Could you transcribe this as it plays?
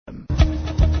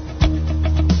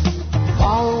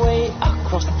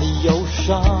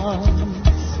oceans,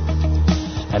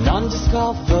 an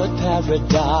undiscovered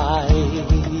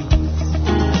paradise.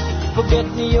 Forget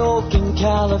New York and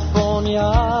California,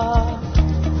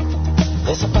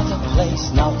 there's a better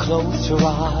place, now close your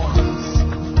eyes.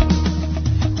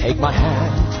 Take my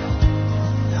hand,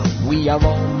 we are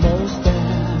almost there,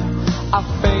 our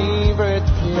favorite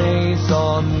place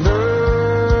on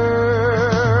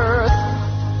earth,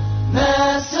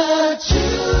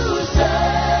 Massachusetts.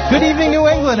 Good evening, New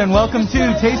England, and welcome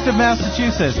to Taste of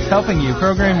Massachusetts, helping you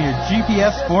program your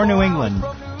GPS for New England.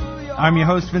 I'm your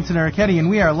host, Vincent Ericetti, and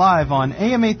we are live on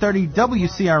AM 830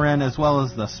 WCRN as well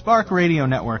as the Spark Radio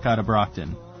Network out of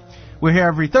Brockton. We're here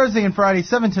every Thursday and Friday,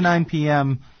 7 to 9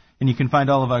 p.m., and you can find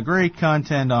all of our great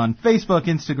content on Facebook,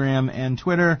 Instagram, and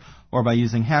Twitter, or by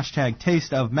using hashtag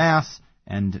TasteOfMass,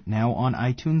 and now on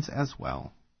iTunes as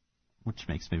well, which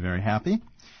makes me very happy.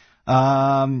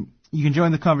 You can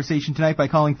join the conversation tonight by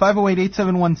calling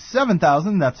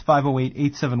 508-871-7000. That's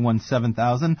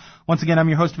 508-871-7000. Once again, I'm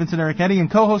your host, Vincent Ericetti, and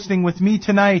co-hosting with me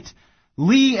tonight,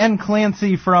 Lee and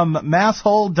Clancy from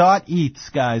Masshole.eats.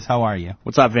 Guys, how are you?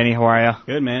 What's up, Vinny? How are you?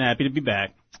 Good, man. Happy to be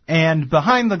back. And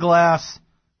behind the glass,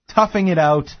 toughing it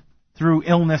out through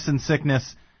illness and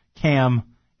sickness, Cam,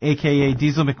 a.k.a.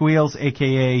 Diesel McWheels,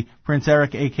 a.k.a. Prince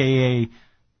Eric, a.k.a.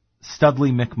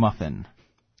 Studley McMuffin.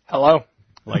 Hello.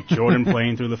 Like Jordan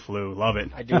playing through the flu. Love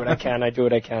it. I do what I can.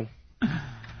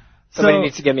 Somebody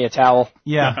needs to give me a towel.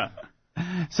 Yeah.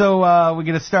 So we're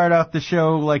going to start out the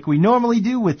show like we normally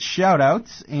do with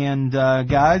shout-outs. And,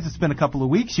 guys, it's been a couple of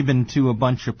weeks. You've been to a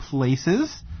bunch of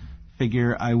places.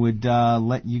 Figure I would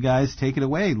let you guys take it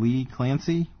away. Lee,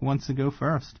 Clancy wants to go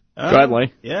first. Go ahead,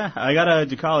 Lee. Yeah, I got a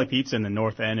Ducali Pizza in the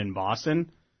North End in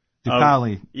Boston.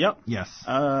 Ducali. Yep. Yes.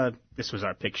 This was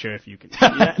our picture, if you can see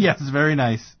that. Yes, very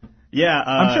nice. Yeah.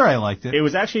 I'm sure I liked it. It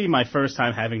was actually my first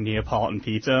time having Neapolitan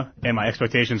pizza, and my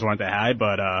expectations weren't that high,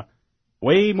 but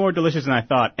way more delicious than I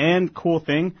thought. And cool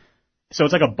thing, so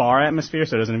it's like a bar atmosphere,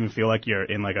 so it doesn't even feel like you're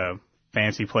in like a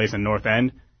fancy place in North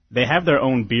End. They have their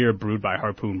own beer brewed by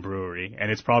Harpoon Brewery,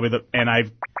 and it's probably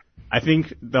I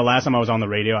think the last time I was on the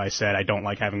radio, I said I don't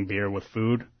like having beer with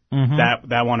food. Mm-hmm.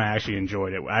 That one I actually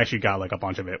enjoyed it. I actually got like a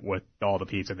bunch of it with all the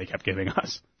pizza they kept giving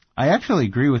us. I actually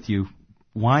agree with you.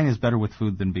 Wine is better with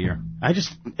food than beer.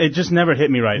 It just never hit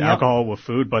me right. Yep. Alcohol with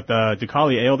food, but the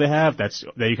Ducali ale they have, that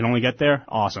you can only get there,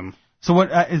 awesome. So what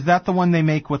is that the one they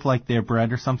make with like their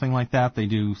bread or something like that? They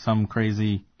do some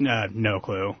crazy. No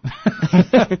clue.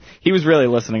 He was really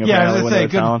listening. Yeah,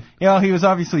 he was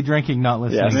obviously drinking, not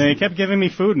listening. Yes. And they kept giving me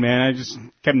food, man. I just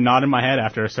kept nodding my head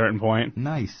after a certain point.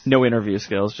 Nice. No interview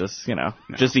skills, just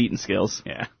just eating skills.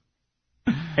 Yeah.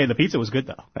 Hey, the pizza was good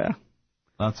though. Yeah.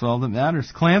 That's all that matters.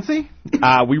 Clancy?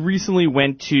 We recently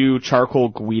went to Charcoal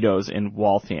Guido's in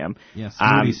Waltham. Yes,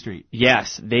 Moody Street.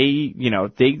 Yes,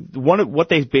 what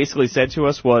they basically said to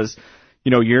us was,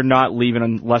 you're not leaving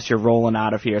unless you're rolling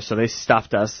out of here. So they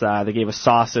stuffed us. They gave us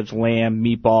sausage, lamb,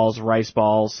 meatballs, rice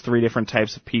balls, 3 different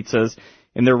types of pizzas.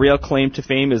 And their real claim to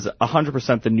fame is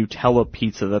 100% the Nutella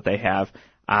pizza that they have.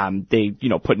 They,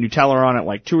 put Nutella on it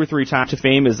like 2 or 3 times. To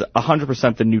fame is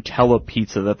 100% the Nutella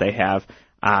pizza that they have.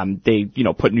 They,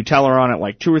 put Nutella on it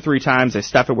like 2 or 3 times. They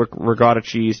stuff it with ricotta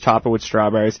cheese, top it with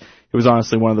strawberries. It was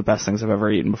honestly one of the best things I've ever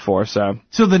eaten before, So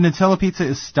the Nutella pizza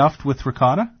is stuffed with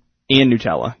ricotta? And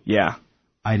Nutella, yeah.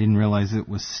 I didn't realize it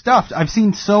was stuffed. I've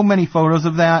seen so many photos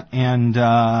of that, and,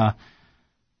 it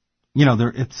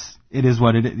is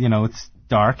what it is. It's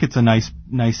dark. It's a nice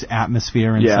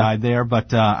atmosphere inside there,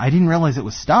 but I didn't realize it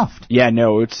was stuffed. Yeah,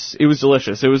 no, it was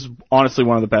delicious. It was honestly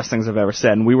one of the best things I've ever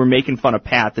said. And we were making fun of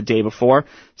Pat the day before,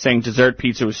 saying dessert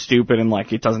pizza was stupid and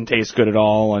like it doesn't taste good at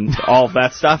all and all of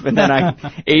that stuff. And then I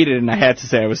ate it and I had to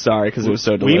say I was sorry because it was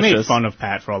so delicious. We made fun of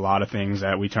Pat for a lot of things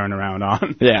that we turn around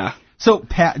on. Yeah. So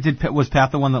was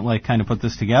Pat the one that like kind of put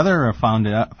this together or found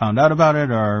out about it,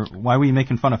 or why were you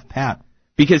making fun of Pat?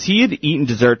 Because he had eaten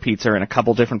dessert pizza in a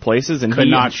couple different places and could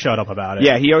not shut up about it.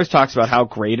 Yeah, he always talks about how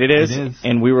great it is.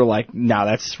 And we were like, no,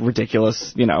 that's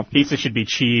ridiculous, Pizza should be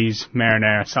cheese,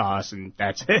 marinara sauce, and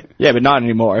that's it. Yeah, but not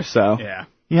anymore, so. Yeah.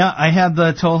 Yeah, I had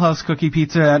the Toll House cookie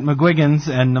pizza at McGuigan's,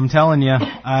 and I'm telling you,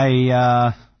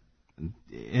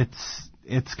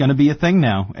 it's going to be a thing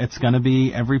now. It's going to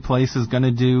be, every place is going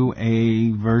to do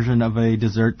a version of a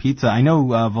dessert pizza. I know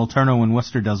Volturno in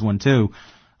Worcester does one too.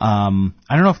 I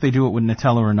don't know if they do it with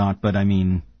Nutella or not, but I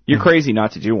mean... You're crazy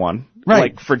not to do one.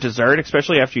 Right. Like, for dessert,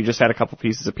 especially after you just had a couple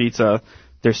pieces of pizza,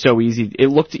 they're so easy. It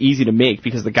looked easy to make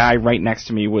because the guy right next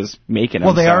to me was making them.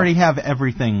 Well, they already have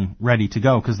everything ready to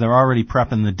go because they're already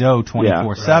prepping the dough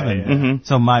 24/7, Mm-hmm.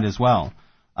 so might as well.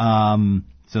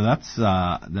 So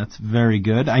that's very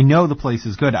good. I know the place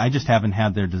is good. I just haven't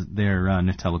had their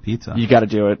Nutella pizza. You got to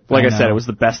do it. Like I said, it was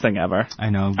the best thing ever. I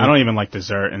know. I don't even like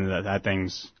dessert, and that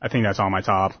thing's. I think that's on my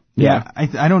top. Yeah,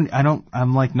 I don't.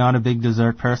 I'm like not a big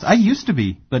dessert person. I used to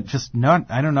be, but just not.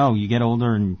 I don't know. You get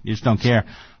older and you just don't care.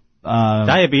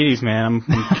 Diabetes, man.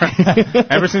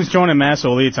 Ever since joining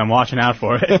Massol Eats, I'm watching out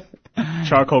for it.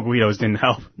 Charcoal Guidos didn't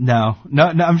help. No.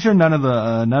 I'm sure none of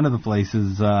the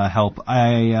places help.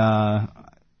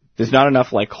 There's not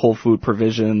enough like whole food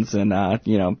provisions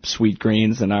and sweet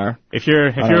greens in our. If you're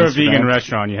a vegan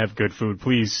restaurant, you have good food.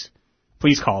 Please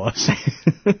call us.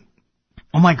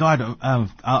 Oh my God!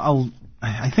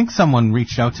 I think someone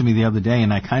reached out to me the other day,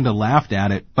 and I kind of laughed at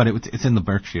it, but it's in the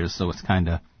Berkshires, so it's kind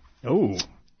of. Oh.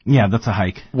 Yeah, that's a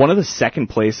hike. One of the second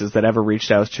places that ever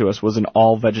reached out to us was an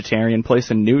all-vegetarian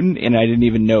place in Newton, and I didn't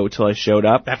even know till I showed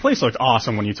up. That place looked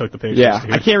awesome when you took the pictures, Yeah,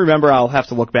 dude. I can't remember. I'll have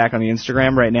to look back on the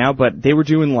Instagram right now, but they were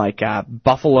doing like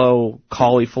buffalo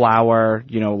cauliflower,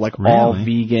 like Really? all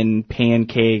vegan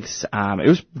pancakes. It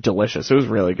was delicious. It was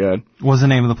really good. What's the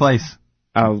name of the place?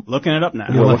 Looking it up now.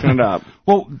 We're looking it up.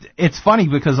 Well, it's funny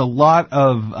because a lot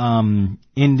of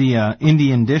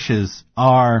Indian dishes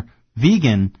are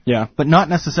vegan, Yeah. but not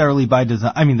necessarily by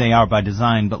design. I mean, they are by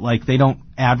design, but like they don't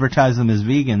advertise them as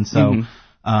vegan. So,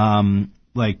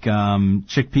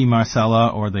 chickpea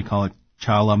marsala, or they call it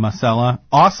chala masala,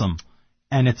 awesome,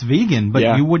 and it's vegan,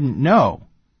 but you wouldn't know.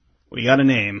 We got a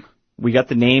name. We got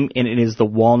the name, and it is the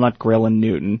Walnut Grill in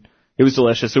Newton. It was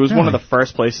delicious. It was one of the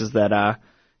first places that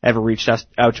ever reached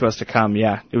out to us to come.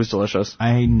 Yeah, it was delicious.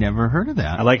 I never heard of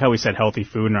that. I like how we said healthy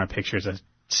food in our pictures. A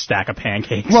stack of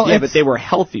pancakes. Well, yeah, but they were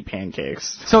healthy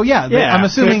pancakes. So I'm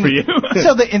assuming. good for you.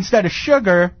 So that instead of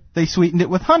sugar, they sweetened it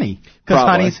with honey because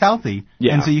honey's healthy,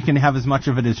 and so you can have as much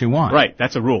of it as you want. Right,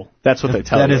 that's a rule. That's what they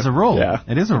tell you. That is a rule. Yeah.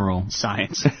 It is a rule.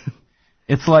 Science.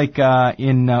 It's like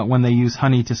when they use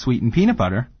honey to sweeten peanut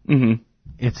butter. Mm-hmm.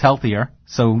 It's healthier,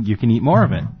 so you can eat more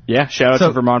of it. Yeah, shout out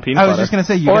to Vermont peanut butter. I was just going to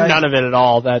say, or none of it at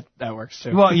all. That works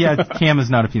too. Well, yeah, Cam is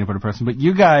not a peanut butter person, but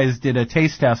you guys did a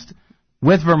taste test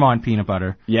with Vermont peanut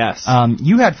butter. Yes.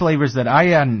 You had flavors that I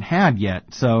hadn't had yet,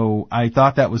 so I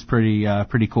thought that was pretty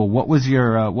cool. What was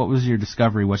your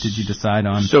discovery? What did you decide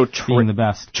on being the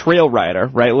best? Trail Rider,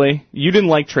 right, Lee? You didn't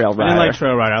like Trail Rider. I didn't like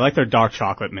Trail Rider. I like their dark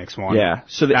chocolate mix one. Yeah.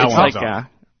 So that it's like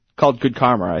called Good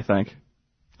Karma, I think.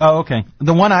 Oh, okay.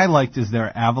 The one I liked is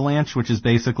their Avalanche, which is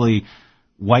basically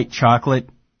white chocolate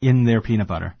in their peanut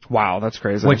butter. Wow, that's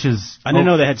crazy. Which is I didn't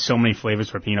know they had so many flavors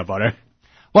for peanut butter.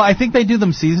 Well, I think they do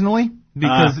them seasonally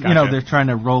because gotcha. they're trying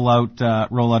to roll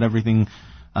out everything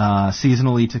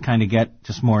seasonally to kind of get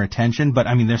just more attention. But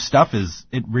I mean, their stuff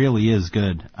it really is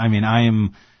good. I mean,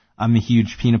 I'm a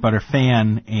huge peanut butter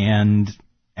fan, and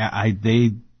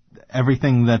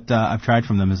everything that I've tried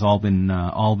from them has all been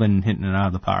hitting it out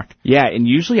of the park. Yeah, and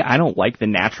usually I don't like the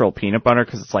natural peanut butter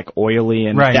because it's like oily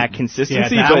and that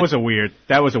consistency. Yeah, that was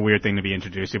a weird thing to be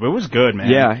introduced to, but it was good, man.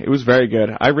 Yeah, it was very good.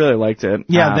 I really liked it.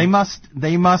 Yeah, they must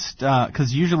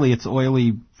because usually it's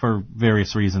oily for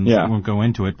various reasons. Yeah. I won't go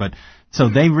into it, but so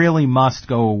they really must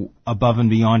go above and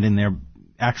beyond in their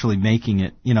actually making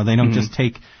it. They don't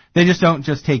They just don't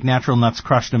just take natural nuts,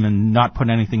 crush them, and not put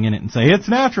anything in it and say, it's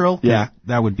natural. Yeah.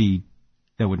 That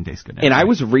wouldn't taste good. And I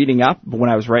was reading up, when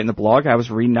I was writing the blog, I was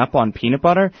reading up on peanut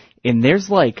butter, and there's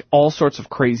like all sorts of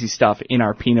crazy stuff in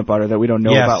our peanut butter that we don't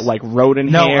know about, like rodent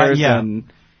hairs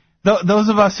and... Those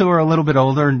of us who are a little bit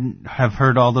older have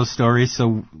heard all those stories,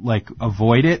 so like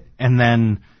avoid it, and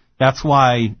then that's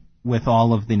why with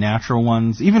all of the natural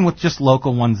ones, even with just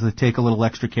local ones that take a little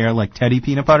extra care, like Teddy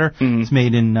peanut butter, it's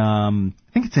made in, I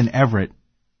think it's in Everett,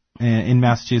 in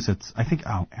Massachusetts. I think,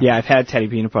 yeah, I've had Teddy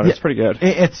peanut butter. It's pretty good.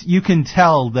 You can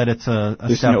tell that it's a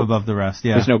step above the rest,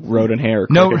 yeah. There's no rodent hair or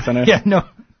crickets in it. Yeah, no.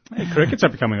 Hey, crickets are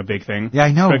becoming a big thing. Yeah,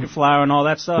 I know. Cricket flour and all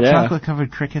that stuff. Yeah.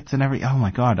 Chocolate-covered crickets and oh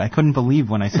my God, I couldn't believe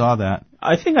when I saw that.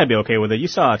 I think I'd be okay with it. You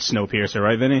saw Snowpiercer,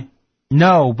 right, Vinny?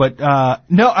 No, but,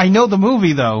 no, I know the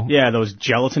movie, though. Yeah, those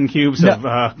gelatin cubes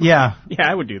yeah. Yeah,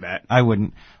 I would do that. I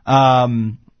wouldn't.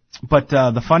 But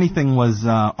the funny thing was,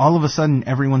 all of a sudden,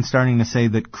 everyone's starting to say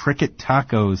that cricket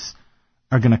tacos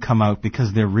are going to come out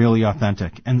because they're really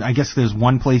authentic. And I guess there's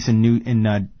one place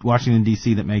in Washington,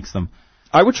 D.C. that makes them.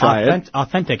 I would try it.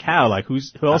 Authentic how? Like, who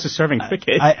else is serving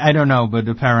cricket? I don't know, but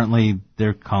apparently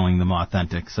they're calling them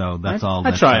authentic, so that's all.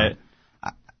 I'd try it.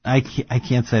 I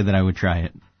can't say that I would try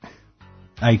it.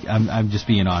 I'm just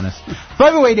being honest.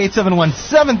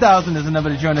 508-871-7000 is the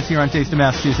number to join us here on Taste of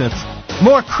Massachusetts.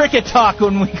 More cricket talk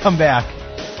when we come back.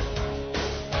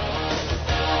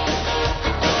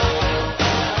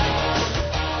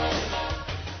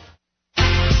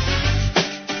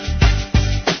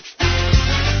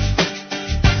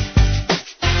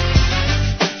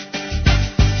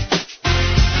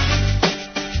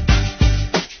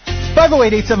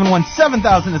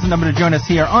 508-871-7000 is the number to join us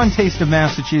here on Taste of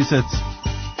Massachusetts.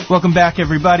 Welcome back,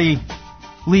 everybody.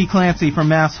 Lee Clancy from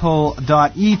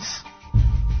masshole.eats.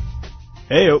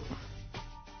 Hey-o.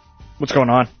 What's going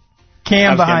on?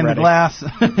 Cam behind the glass.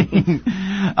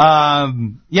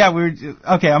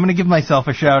 Okay, I'm going to give myself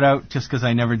a shout-out just because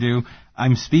I never do.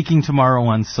 I'm speaking tomorrow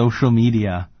on social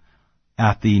media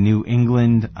at the New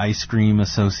England Ice Cream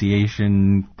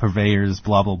Association Purveyors,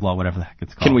 blah, blah, blah, whatever the heck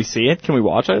it's called. Can we see it? Can we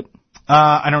watch it?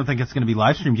 I don't think it's going to be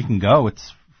live streamed. You can go.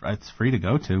 It's free to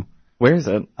go to. Where is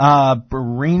it?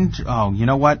 You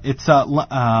know what? It's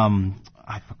I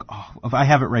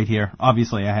have it right here.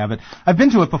 Obviously, I have it. I've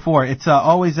been to it before. It's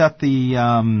always at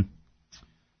the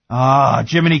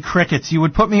Jiminy Crickets. You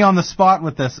would put me on the spot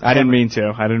with this. I didn't mean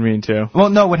to. Well,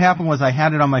 no. What happened was I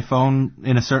had it on my phone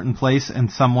in a certain place, and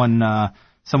someone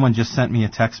just sent me a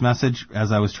text message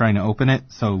as I was trying to open it.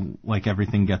 So like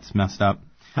everything gets messed up.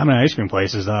 How many ice cream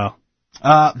places though?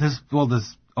 There's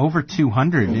over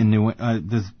 200 in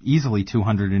there's easily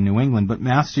 200 in New England, but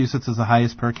Massachusetts is the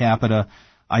highest per capita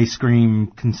ice cream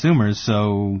consumers,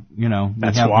 so, we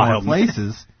That's have wild. more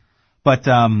places. But,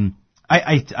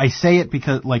 I say it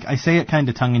because, I say it kind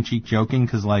of tongue-in-cheek joking,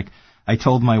 because, I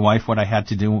told my wife what I had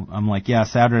to do. I'm like, yeah,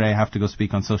 Saturday I have to go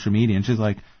speak on social media, and she's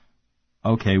like,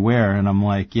 okay, where? And I'm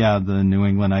like, yeah, the New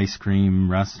England Ice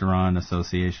Cream Restaurant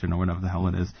Association, or whatever the hell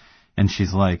it is. And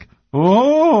she's like,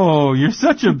 oh, you're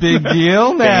such a big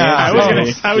deal now. I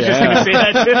was just going to say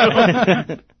that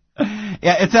too.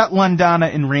 Yeah, it's at Lantana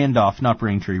in Randolph, not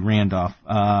Braintree, Randolph.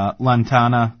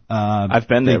 Lantana. I've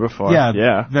been there before.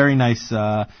 Yeah. Very nice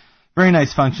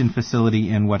function facility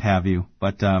and what have you.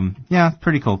 But,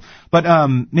 pretty cool. But,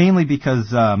 mainly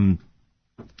because, one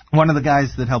of the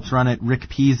guys that helps run it, Rick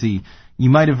Peasy, you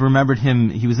might have remembered him.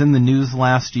 He was in the news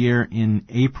last year in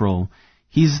April.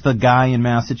 He's the guy in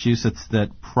Massachusetts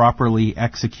that properly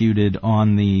executed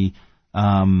on the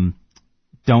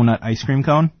donut ice cream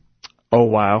cone. Oh,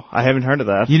 wow. I haven't heard of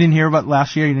that. You didn't hear about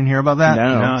last year? You didn't hear about that? No.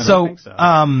 I don't think so.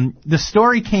 The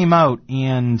story came out,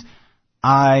 and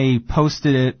I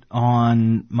posted it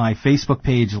on my Facebook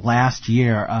page last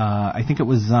year. I think it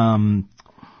was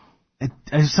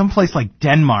someplace like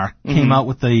Denmark came out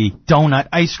with the donut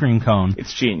ice cream cone.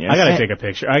 It's genius. I gotta take a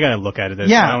picture. I gotta look at it.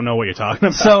 Yeah. I don't know what you're talking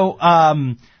about. So,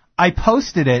 I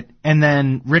posted it, and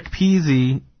then Rick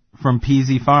Peasy from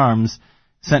Peasy Farms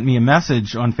sent me a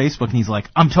message on Facebook, and he's like,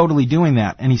 I'm totally doing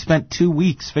that. And he spent 2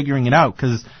 weeks figuring it out,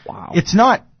 because it's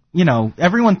not,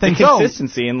 everyone thinks,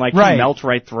 consistency and he melts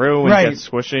right through and gets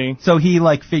squishy. So he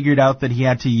figured out that he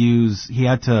had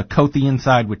to coat the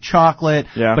inside with chocolate,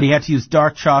 but he had to use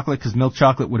dark chocolate because milk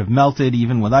chocolate would have melted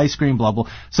even with ice cream, blah, blah.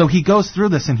 So he goes through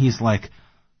this, and he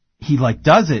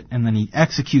does it, and then he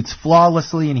executes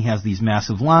flawlessly, and he has these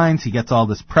massive lines. He gets all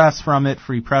this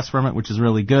free press from it, which is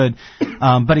really good.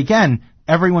 But again,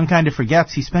 everyone kind of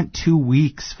forgets he spent 2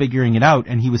 weeks figuring it out,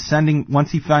 and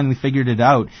once he finally figured it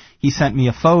out, he sent me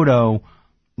a photo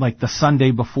the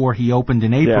Sunday before he opened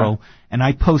in April, and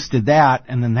I posted that,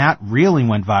 and then that really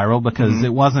went viral because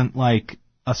it wasn't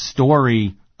a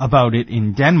story about it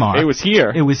in Denmark. It was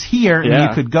here. And you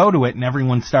could go to it, and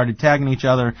everyone started tagging each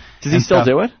other. Does he still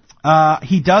do it?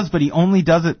 He does, but he only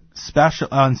does it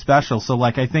on special. So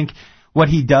I think what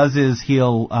he does is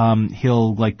he'll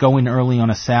go in early on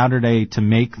a Saturday to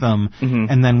make them,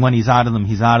 and then when he's out of them,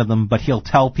 he's out of them. But he'll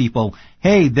tell people,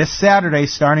 hey, this Saturday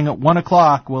starting at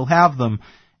 1:00, we'll have them.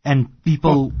 And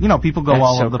people go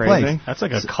all over the place. That's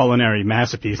like a culinary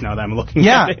masterpiece now that I'm looking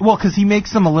at it. Yeah, well, because he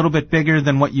makes them a little bit bigger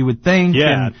than what you would think.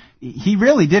 Yeah. And he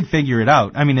really did figure it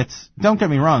out. I mean, don't get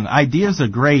me wrong, ideas are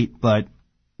great, but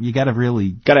you gotta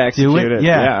execute it.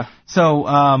 Yeah.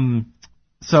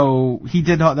 So he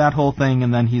did that whole thing,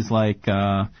 and then he's like,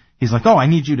 oh, I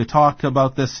need you to talk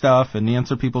about this stuff and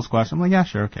answer people's questions. I'm like, yeah,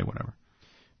 sure, okay, whatever.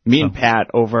 Me and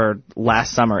Pat over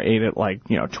last summer ate at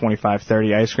 25,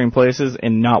 30 ice cream places,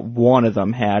 and not one of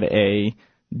them had a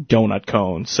donut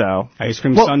cone. So ice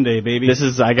cream Sunday, baby.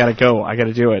 I gotta go. I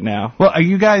gotta do it now. Well, are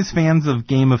you guys fans of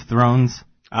Game of Thrones?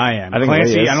 I am. I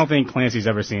don't think Clancy's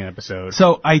ever seen an episode.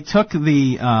 So I took at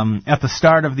the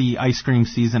start of the ice cream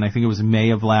season, I think it was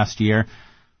May of last year,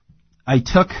 I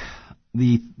took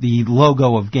the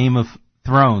logo of Game of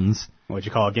Thrones. What'd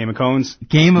you call it? Game of Cones?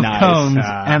 Game of Cones,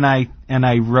 and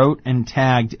I wrote and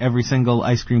tagged every single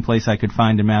ice cream place I could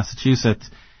find in Massachusetts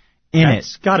in it.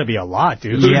 It's got to be a lot,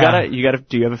 dude. Yeah.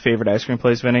 Do you have a favorite ice cream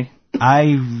place, Vinny?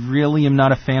 I really am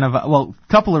not a fan of, a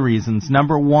couple of reasons.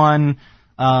 Number one,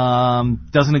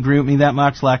 doesn't agree with me that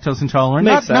much, lactose intolerant.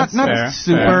 Makes sense. Not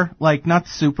super, not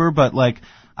super, but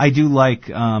I do like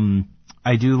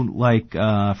I do like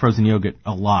frozen yogurt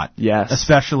a lot. Yes.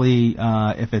 Especially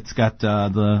if it's got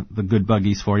the good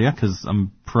buggies for you, because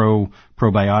I'm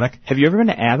probiotic. Have you ever been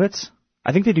to Abbott's?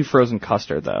 I think they do frozen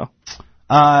custard, though.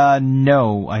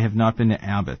 No, I have not been to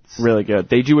Abbott's. Really good.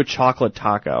 They do a chocolate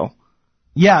taco.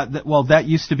 Yeah, that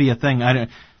used to be a thing.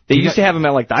 They used to have them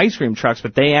at like the ice cream trucks,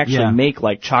 but they actually make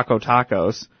like Choco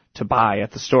Tacos to buy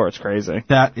at the store. It's crazy.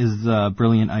 That is a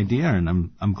brilliant idea,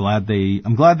 and I'm glad they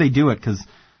do it, because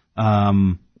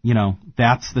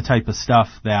that's the type of stuff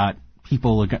that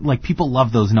people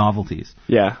love, those novelties.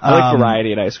 Yeah, I like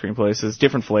variety at ice cream places,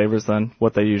 different flavors than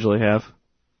what they usually have.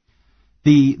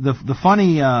 The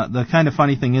kind of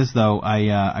funny thing is, though,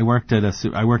 I worked at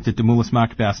Demoulas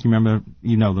Marktbass.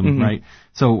 You know them, Mm-hmm. right?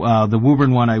 So the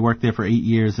Woburn one, I worked there for 8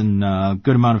 years, and a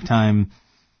good amount of time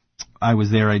I was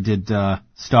there. I did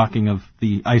stocking of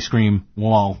the ice cream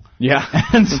wall. Yeah.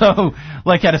 And so,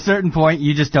 like, at a certain point,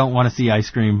 you just don't want to see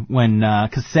ice cream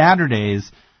because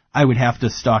Saturdays I would have to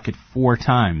stock it 4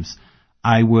 times.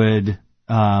 I would,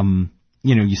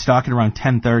 you stock it around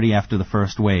 10:30 after the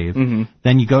first wave. Mm-hmm.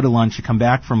 Then you go to lunch, you come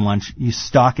back from lunch, you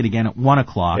stock it again at 1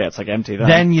 o'clock. Yeah, it's like empty then.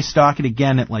 Then you stock it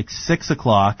again at like 6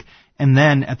 o'clock. And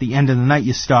then at the end of the night,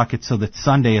 you stock it so that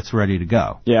Sunday it's ready to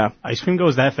go. Yeah. Ice cream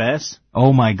goes that fast?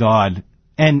 Oh my God.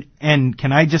 And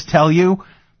can I just tell you,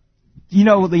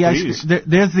 the ice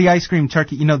there's the ice cream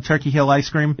Turkey, Turkey Hill ice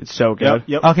cream? It's so good.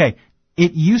 Yep. Okay.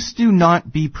 It used to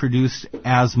not be produced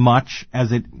as much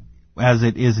as it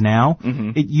is now.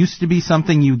 Mm-hmm. It used to be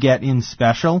something you get in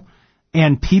special,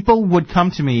 and people would come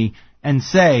to me and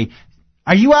say,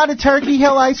 "Are you out of Turkey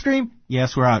Hill ice cream?"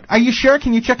 "Yes, we're out." "Are you sure?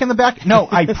 Can you check in the back?" "No,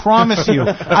 I promise you.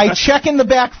 I check in the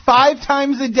back 5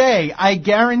 times a day. I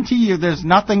guarantee you there's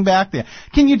nothing back there.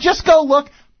 Can you just go look?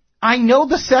 I know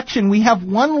the section. We have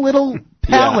one little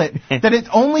pallet that it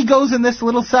only goes in this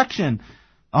little section."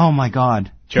 Oh, my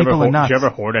God. People are nuts. Did you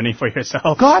ever hoard any for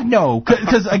yourself? God, no.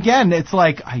 Because, again, it's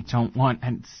like, I don't want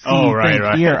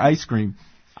here ice cream.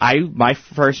 My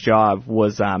first job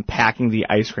was packing the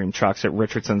ice cream trucks at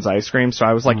Richardson's Ice Cream. So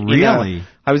I was like, really?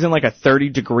 I was in like a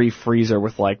 30-degree freezer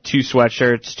with like 2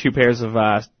 sweatshirts, 2 pairs of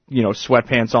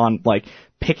sweatpants on, like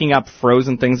picking up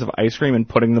frozen things of ice cream and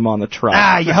putting them on the truck.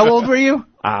 How old were you?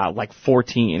 Like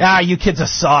 14. You kids are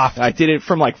soft. I did it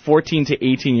from like 14 to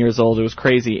 18 years old. It was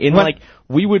crazy. And like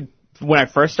we would. When I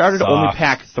first started, only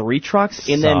pack 3 trucks,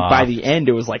 and then by the end,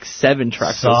 it was like 7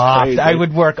 trucks. Soft. It was crazy. I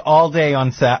would work all day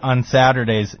on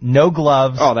Saturdays. No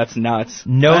gloves. Oh, that's nuts.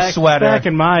 No sweater. Back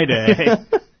in my day.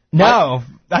 No,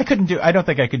 I couldn't I don't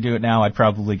think I could do it now. I'd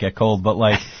probably get cold, but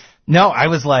no, I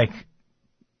was like,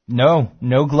 no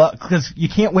gloves, because you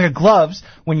can't wear gloves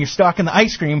when you're stocking the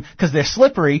ice cream because they're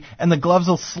slippery and the gloves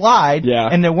will slide. Yeah.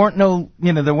 And there were no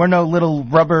little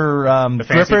rubber the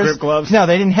fancy grippers. grip gloves. No,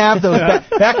 they didn't have those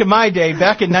back in my day.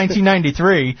 Back in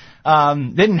 1993,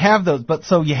 didn't have those. But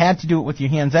so you had to do it with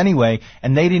your hands anyway.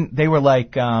 And they didn't. They were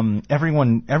like,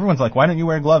 everyone's like, "Why don't you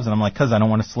wear gloves?" And I'm like, "Cause I don't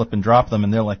want to slip and drop them."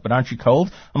 And they're like, "But aren't you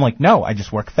cold?" I'm like, "No, I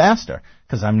just work faster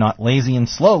because I'm not lazy and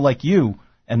slow like you."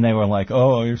 And they were like,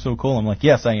 "Oh, you're so cool." I'm like,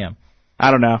 "Yes, I am."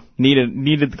 I don't know.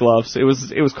 Needed the gloves. It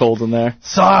was cold in there.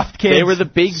 Soft kids. They were the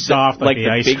big soft like the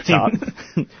ice big top.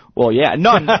 Well, yeah,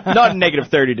 not negative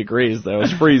 30 degrees though.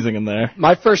 It's freezing in there.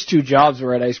 My first 2 jobs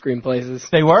were at ice cream places.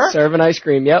 They were? Serving ice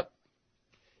cream, yep.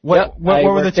 What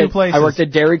were the 2 places? I worked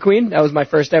at Dairy Queen. That was my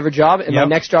first ever job. And my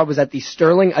next job was at the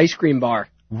Sterling Ice Cream Bar.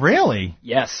 Really?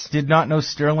 Yes. Did not know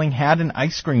Sterling had an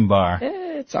ice cream bar.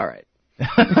 It's all right.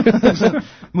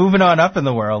 Moving on up in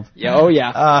the world. Yeah, oh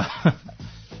yeah.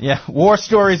 Yeah, war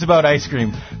stories about ice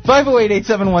cream.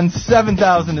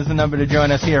 508-871-7000 is the number to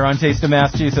join us here on Taste of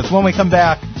Massachusetts. When we come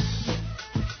back,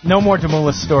 no more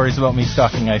Demoulas stories about me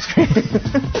stocking ice cream.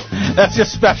 That's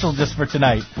just special just for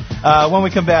tonight. When we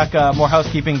come back, more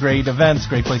housekeeping, great events,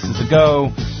 great places to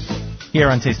go here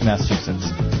on Taste of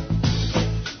Massachusetts.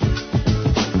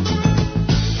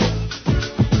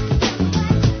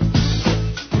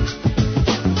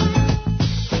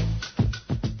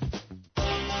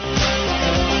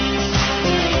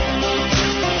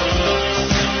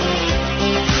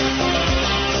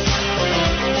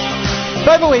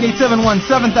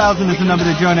 508-871-7000 is the number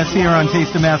to join us here on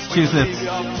Taste of Massachusetts.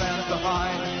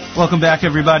 Welcome back,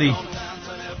 everybody.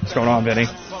 What's going on, Vinny?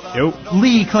 Yo.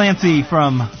 Lee Clancy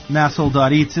from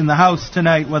Masshole.eats in the house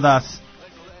tonight with us.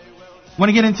 Want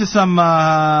to get into some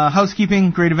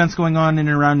housekeeping, great events going on in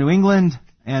and around New England,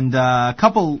 and a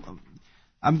couple,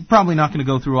 I'm probably not going to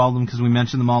go through all of them because we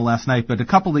mentioned them all last night, but a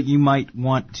couple that you might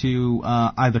want to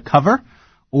either cover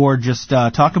or just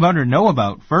talk about or know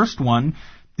about. First one,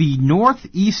 the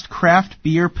Northeast Craft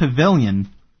Beer Pavilion,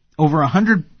 over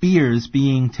 100 beers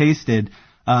being tasted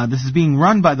This is being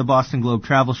run by the Boston Globe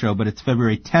Travel Show, but it's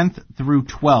February 10th through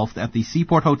 12th at the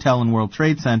Seaport Hotel and World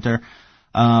Trade Center.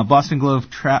 Boston Globe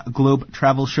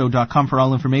GlobeTravelShow.com for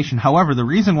all information. However, the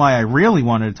reason why I really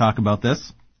wanted to talk about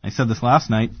this, I said this last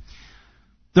night,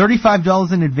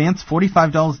 $35 in advance,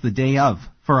 $45 the day of.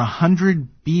 For 100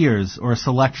 beers or a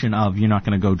selection of, you're not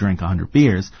going to go drink 100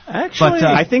 beers. Actually, but,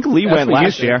 I think Lee went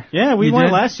last year. Yeah, we You went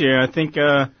did? last year. I think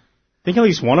at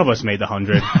least one of us made the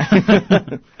 100.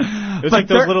 It was like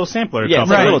those little sampler Yeah, cups. it's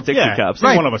like Right. little Dixie Yeah, cups. I think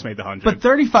Right. one of us made the 100. But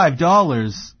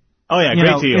 $35, oh yeah, you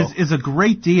great know, deal. is a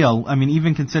great deal. I mean,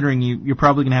 even considering you're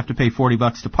probably going to have to pay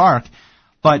 $40 to park.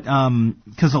 But,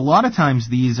 because a lot of times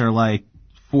these are like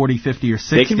 40, 50, or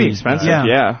 60. They can be expensive,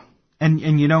 yeah. And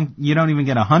you don't even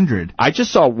get 100. I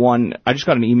just saw one. I just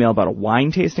got an email about a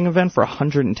wine tasting event for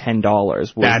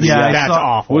 $110. That's Yeah,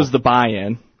 awful. Was the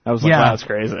buy-in? I was like, Yeah. wow, that's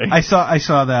crazy. I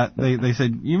saw that. They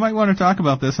said, you might want to talk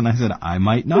about this, and I said, I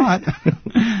might not.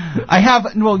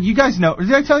 You guys know,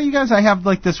 did I tell you guys I have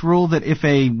like this rule that if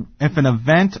an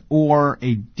event or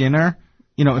a dinner,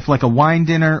 if like a wine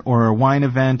dinner or a wine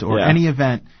event or any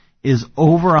event is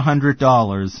over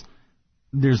 $100,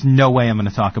 there's no way I'm going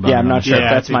to talk about it. Yeah, I'm not sure Yeah,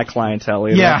 if that's I my think- clientele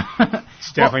either. Yeah.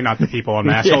 It's definitely not the people on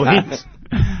National Leagues.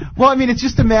 Well, I mean, it's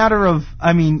just a matter of,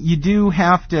 you do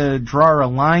have to draw a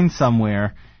line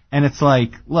somewhere, and it's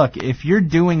like, look, if you're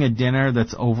doing a dinner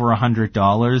that's over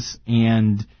 $100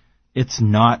 and it's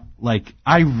not, like,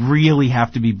 I really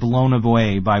have to be blown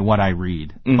away by what I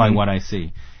read, by what I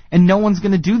see. And no one's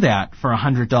going to do that for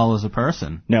 $100 a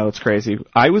person. No, it's crazy.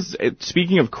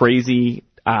 Speaking of crazy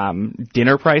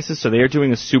dinner prices, so they are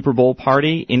doing a Super Bowl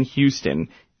party in Houston,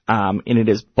 and it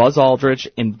is Buzz Aldrich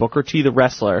and Booker T the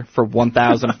wrestler for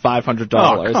 $1,500.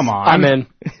 Oh, come on. I'm in.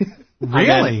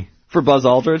 Really? For Buzz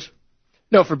Aldrich?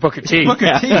 No, for Booker T.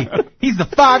 Booker T. He's the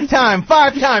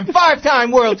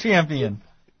five-time world champion.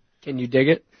 Can you dig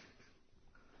it?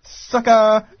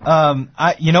 Sucker.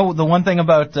 The one thing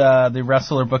about the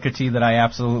wrestler Booker T that I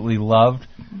absolutely loved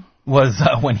was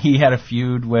when he had a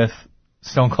feud with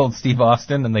Stone Cold Steve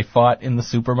Austin and they fought in the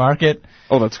supermarket.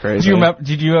 Oh, that's crazy. Do you remember?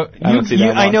 Did you? I don't see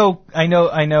that I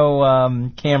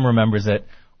know. Cam remembers it,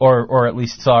 or at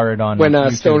least saw it on When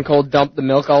YouTube. Stone Cold dumped the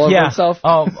milk all over himself?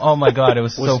 Oh my God, it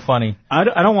was so funny. I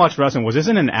don't watch wrestling. Was this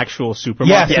in an actual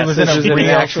supermarket? Yes, it was in a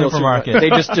real supermarket. They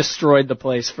just destroyed the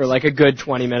place for like a good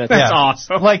 20 minutes. That's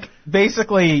awesome. Like,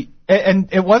 basically, and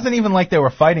it wasn't even like they were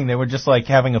fighting. They were just, like,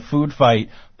 having a food fight,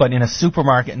 but in a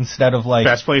supermarket instead of, like...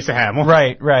 Best place to have one.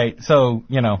 Right. So,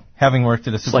 having worked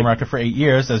at a supermarket for 8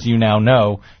 years, as you now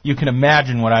know, you can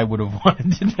imagine what I would have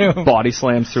wanted to do. Body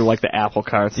slams through, like, the apple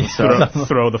carts and stuff.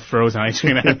 Throw the frozen ice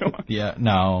cream at everyone. Yeah,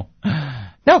 no.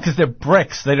 No, because they're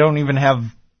bricks. They don't even have...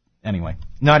 Anyway,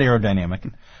 not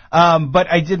aerodynamic. But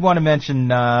I did want to mention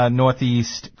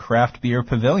Northeast Craft Beer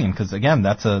Pavilion, because, again,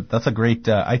 that's a great...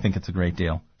 I think it's a great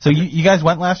deal. So you guys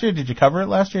went last year? Did you cover it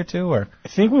last year too, or? I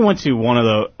think we went to one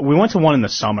in the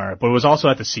summer, but it was also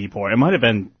at the Seaport. It might have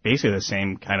been basically the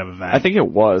same kind of event. I think it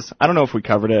was. I don't know if we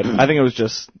covered it. I think it was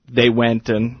just they went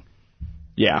and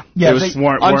it was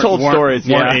untold stories.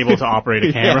 Weren't able to operate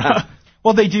a camera. Yeah.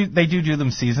 Well, they do them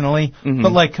seasonally,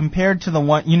 but like compared to the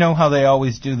one, how they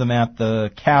always do them at the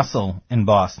Castle in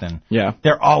Boston. Yeah.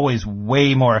 They're always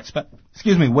way more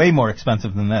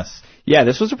expensive than this. Yeah,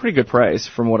 this was a pretty good price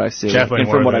from what I see Definitely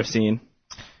and from what worth I've seen.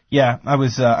 Yeah, I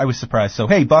was surprised. So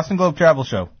hey, Boston Globe Travel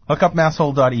Show, hook up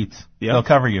masshole.eats. Yep. They'll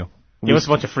cover you. Give us a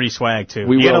bunch of free swag too.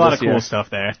 We You get will a lot this of cool year. stuff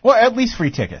there. Well, at least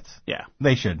free tickets. Yeah.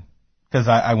 They should, because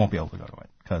I won't be able to go to it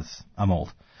because I'm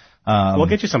old. We'll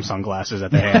get you some sunglasses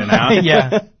that they're handing out.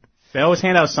 Yeah. They always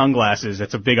hand out sunglasses.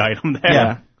 It's a big item there.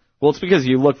 Yeah. Well, it's because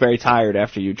you look very tired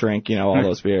after you drink, all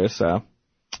those beers. So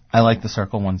I like the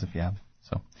circle ones if you have.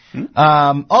 So,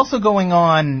 also going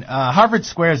on, Harvard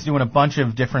Square is doing a bunch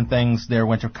of different things. Their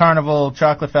Winter Carnival,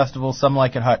 Chocolate Festival, Some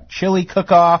Like It Hot Chili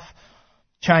Cook-Off,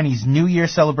 Chinese New Year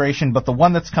celebration, but the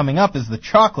one that's coming up is the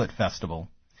Chocolate Festival.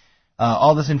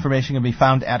 All this information can be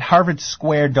found at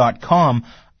harvardsquare.com.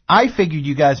 I figured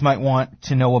you guys might want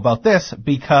to know about this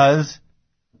because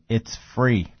it's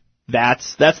free.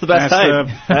 that's the best type.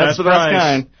 That's the best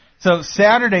kind. So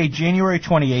Saturday, January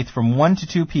 28th from 1 to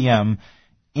 2 p.m.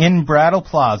 in Brattle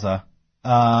Plaza,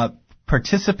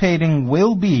 participating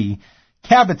will be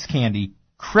Cabot's Candy,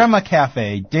 Crema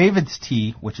Cafe, David's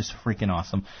Tea, which is freaking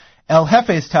awesome, El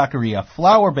Jefe's Taqueria,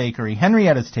 Flower Bakery,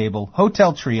 Henrietta's Table,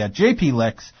 Hotel Tria, JP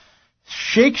Licks,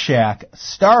 Shake Shack,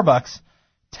 Starbucks,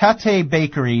 Tate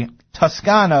Bakery,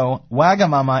 Toscano,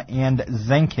 Wagamama, and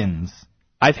Zenkins.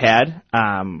 I've had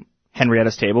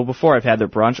Henrietta's Table before. I've had their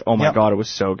brunch. Oh my God, it was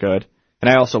so good. And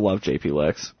I also love JP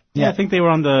Licks. Yeah, I think they were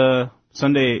on the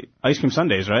Sunday ice cream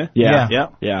Sundays, right? Yeah. Yeah.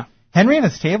 Yeah.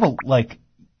 Henrietta's Table, like,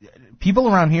 people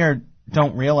around here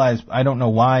don't realize, I don't know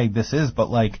why this is, but,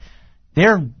 like,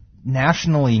 they're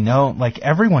nationally known. Like,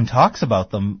 everyone talks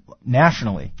about them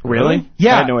nationally. Really?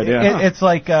 Yeah. I had no idea. It's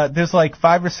like, there's like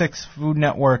 5 or 6 Food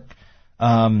Network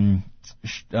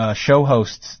show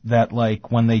hosts that,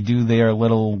 like, when they do their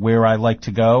little Where I Like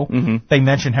to Go, they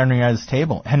mention Henrietta's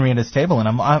Table,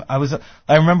 and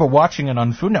I remember watching it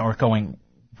on Food Network going,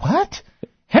 what?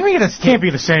 Henrietta's Table Can't be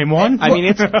the same one. I mean,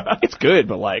 it's good,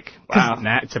 but like, wow.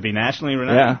 To be nationally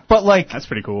renowned. Yeah. But, like, That's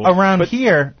pretty cool. around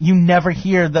here, you never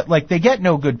hear that, like, they get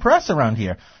no good press around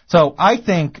here. So I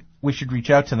think we should reach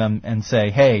out to them and say,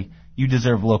 hey, you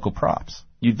deserve local props.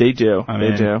 They do. I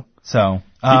mean, they do. So,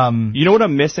 You know what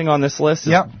I'm missing on this list?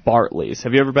 Is Bartley's.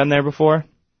 Have you ever been there before?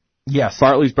 yes.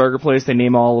 Bartley's Burger Place. They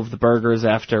name all of the burgers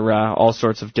after all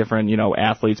sorts of different,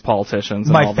 athletes, politicians.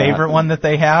 And My all favorite that. one that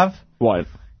they have What?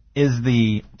 is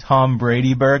the Tom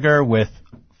Brady burger with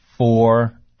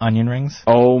 4 onion rings.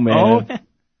 Oh man.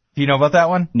 Do you know about that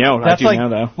one? No, That's I do like, know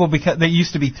though. Well, because there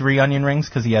used to be 3 onion rings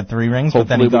because he had 3 rings, but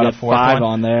then Hopefully he got we a get 4th 5 one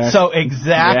on there. So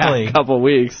exactly, Yeah, a couple of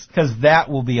weeks. because that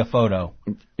will be a photo.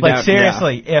 Like Yeah,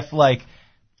 seriously, if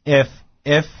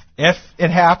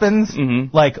it happens,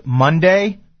 like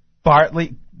Monday,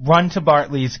 run to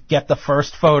Bartley's, get the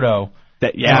first photo.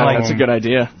 That's a good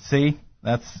idea. See,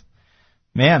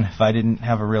 man, if I didn't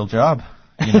have a real job,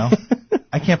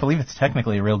 I can't believe it's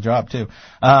technically a real job too.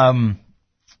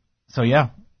 So yeah,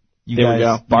 We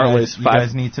go. Bartley's you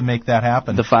guys need to make that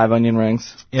happen. The 5 onion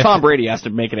rings. Tom Brady has to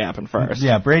make it happen first.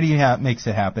 Yeah, Brady makes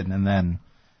it happen, and then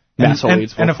Massol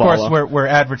and of follow. course we're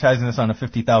advertising this on a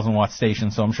 50,000 watt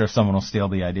station, so I'm sure someone will steal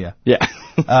the idea. Yeah.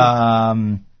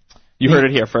 You heard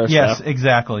it here first. Yes, though.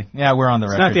 exactly. Yeah, we're on the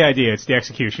It's record. not the idea, it's the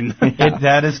execution.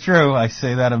 That is true. I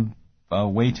say that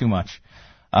way too much.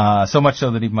 So much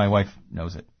so that even my wife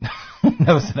knows it.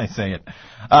 knows that I say it.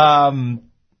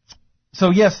 So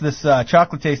yes, this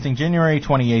chocolate tasting, January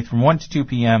 28th from 1 to 2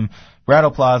 p.m., Brattle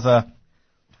Plaza,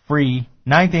 free,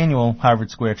 9th annual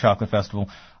Harvard Square Chocolate Festival.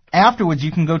 Afterwards,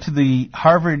 you can go to the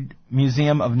Harvard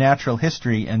Museum of Natural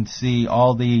History and see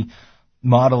all the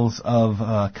models of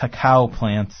cacao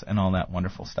plants and all that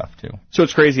wonderful stuff, too. So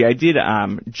it's crazy. I did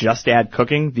Just Add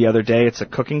Cooking the other day. It's a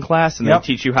cooking class, and they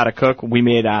teach you how to cook. We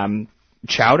made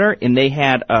chowder, and they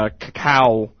had a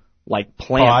cacao plant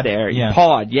pod, there. yeah.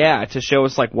 Pod, yeah, to show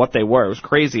us what they were. It was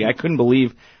crazy. I couldn't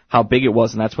believe how big it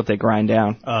was, and that's what they grind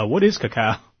down. What is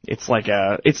cacao? It's like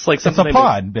something. It's a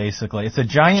pod, basically. It's a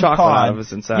giant chocolate pod. out of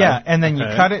its inside. Yeah, and then you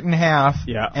cut it in half,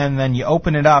 and then you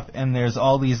open it up, and there's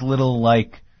all these little,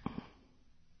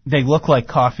 they look like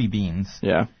coffee beans.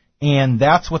 Yeah. And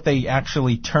that's what they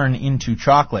actually turn into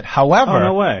chocolate. However,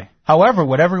 no way. However,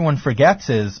 what everyone forgets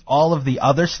is all of the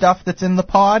other stuff that's in the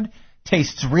pod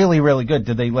tastes really, really good.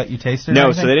 Did they let you taste it?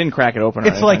 No, so they didn't crack it open.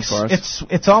 It's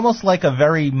it's almost like a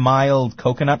very mild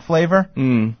coconut flavor.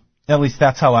 At least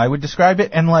that's how I would describe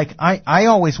it. And I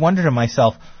always wonder to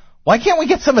myself, why can't we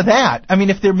get some of that? I mean,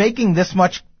 if they're making this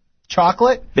much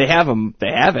chocolate, they have them.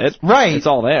 They have it. Right. It's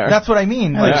all there. That's what I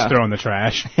mean. Just throw in the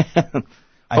trash.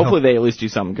 Hopefully they at least do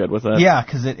something good with it. Yeah,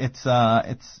 because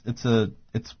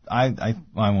I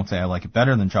won't say I like it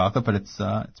better than chocolate, but it's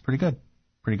pretty good.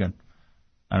 Pretty good.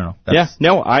 I don't know.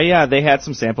 They had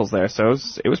some samples there, so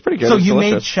it was pretty good. So you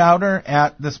made chowder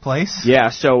at this place? Yeah,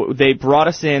 so they brought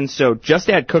us in. So Just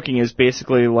Add Cooking is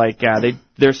basically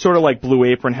they're sort of like Blue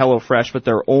Apron, HelloFresh, but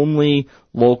they're only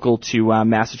local to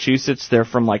Massachusetts. They're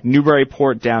from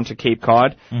Newburyport down to Cape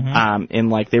Cod,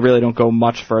 and they really don't go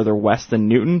much further west than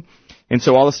Newton. And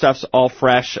so all the stuff's all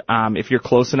fresh. If you're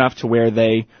close enough to where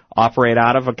they operate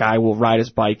out of, a guy will ride his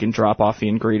bike and drop off the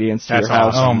ingredients to your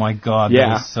house. Oh my God, yeah.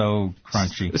 That is so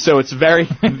crunchy. So it's very,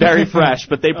 very fresh.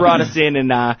 But they brought us in and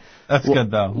that's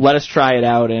good though. Let us try it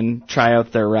out and try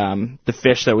out their the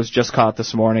fish that was just caught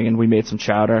this morning, and we made some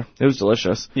chowder. It was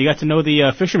delicious. You got to know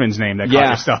the fisherman's name that caught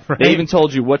your stuff, right? They even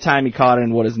told you what time he caught it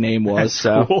and what his name was.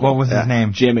 So cool. What was his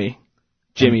name?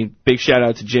 Jimmy, big shout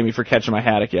out to Jimmy for catching my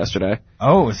haddock yesterday.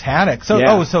 Oh, it was haddock. So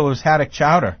it was haddock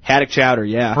chowder. Haddock chowder,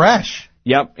 yeah. Fresh.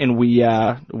 Yep, and we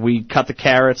cut the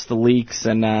carrots, the leeks,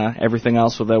 and everything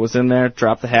else that was in there.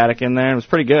 Dropped the haddock in there, and it was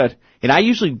pretty good. And I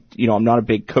usually, I'm not a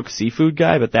big cooked seafood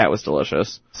guy, but that was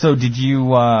delicious. So did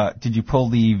you pull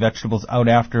the vegetables out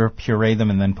after, puree them,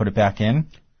 and then put it back in?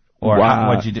 Or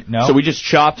what'd you do? No. So we just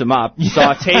chopped them up,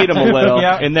 sautéed them a little,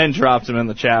 and then dropped them in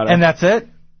the chowder. And that's it.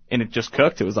 And it just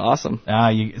cooked. It was awesome.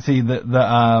 You see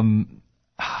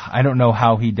I don't know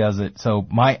how he does it. So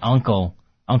my Uncle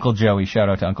Joey, shout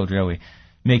out to Uncle Joey,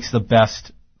 makes the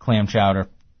best clam chowder.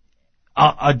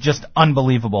 Just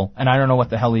unbelievable. And I don't know what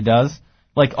the hell he does,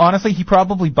 Like, honestly, he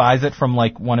probably buys it from,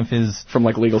 like, one of his From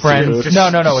like legal friends. seafood. No,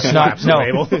 it's not. Slaps No, the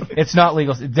label. it's not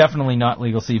legal. Definitely not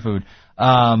legal seafood.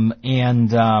 However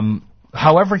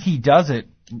he does it,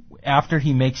 after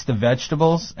he makes the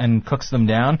vegetables and cooks them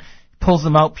down, pulls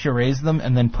them out, purees them,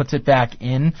 and then puts it back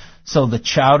in, so the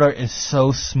chowder is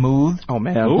so smooth. Oh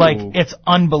man, Like, it's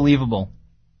unbelievable.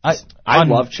 I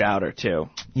love chowder too.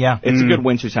 Yeah. It's a good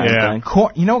wintertime thing.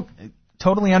 Corn,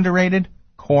 totally underrated,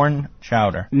 corn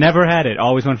chowder. Never had it.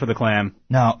 Always went for the clam.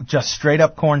 No, just straight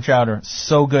up corn chowder.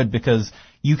 So good because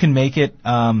you can make it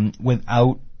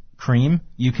without cream.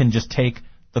 You can just take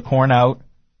the corn out,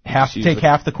 half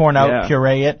the corn out,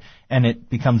 puree it, and it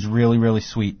becomes really, really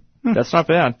sweet. That's not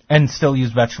bad. And still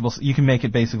use vegetables. You can make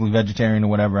it basically vegetarian or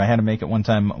whatever. I had to make it one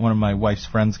time. One of my wife's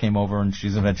friends came over, and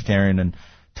she's a vegetarian, and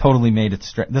totally made it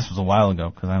straight. This was a while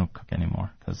ago because I don't cook anymore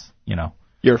because,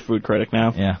 You're a food critic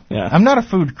now. Yeah. Yeah. I'm not a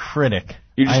food critic.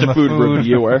 You're just I'm a food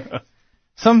reviewer.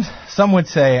 Some would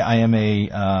say I am a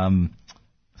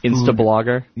Insta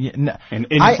blogger. An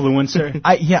influencer.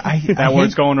 That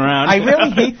word's going around. I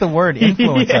really hate the word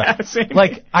influencer. Yeah, same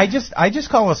like I just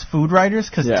call us food writers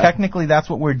because technically that's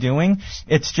what we're doing.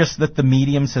 It's just that the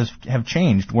mediums have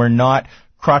changed. We're not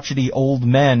crotchety old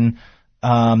men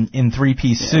in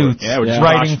three-piece suits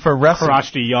writing for recipes.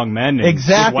 Crotchety young men. In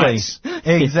Exactly. sweats.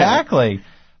 Exactly.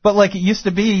 But like it used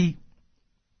to be,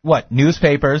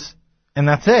 newspapers, and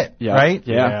that's it, right?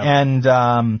 Yeah.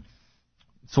 And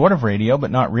sort of radio,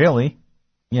 but not really,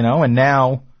 and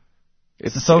now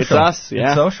it's social. It's us, yeah.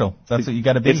 It's social. That's what you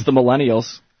got to be. It's the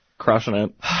millennials crushing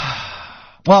it.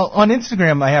 Well, on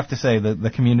Instagram, I have to say that the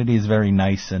community is very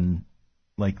nice and,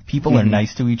 like, people are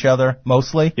nice to each other,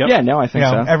 mostly. Yep. Yeah, no, I think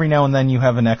so. Every now and then you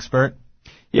have an expert.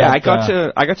 Yeah,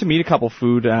 but, I got to meet a couple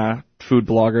food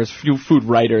bloggers, few food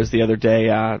writers the other day,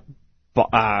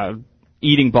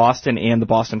 Eating Boston and the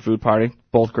Boston Food Party.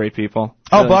 Both great people.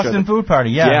 Oh, Boston Food Party,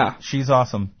 yeah. She's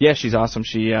awesome. Yeah, she's awesome.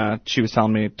 She was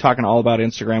telling me, talking all about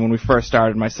Instagram. When we first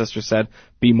started, my sister said,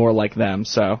 be more like them.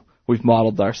 So we've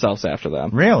modeled ourselves after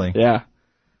them. Really? Yeah.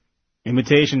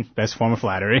 Imitation, best form of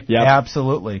flattery. Yeah,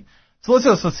 absolutely. So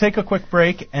let's take a quick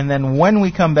break, and then when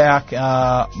we come back,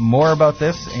 more about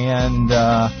this, and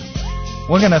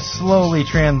we're going to slowly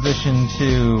transition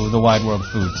to the wide world of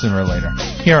food sooner or later,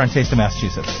 here on Taste of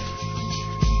Massachusetts.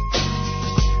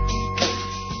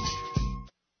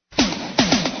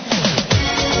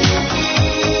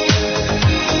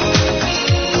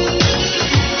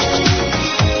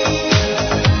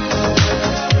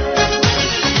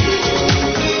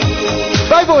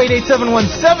 Oh,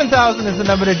 871-7000 is the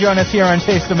number to join us here on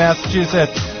Taste of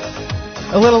Massachusetts.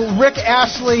 A little Rick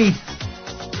Astley.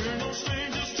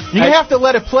 You're going to have to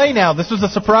let it play now. This was a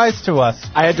surprise to us.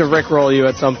 I had to Rickroll you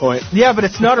at some point. Yeah, but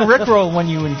it's not a Rickroll when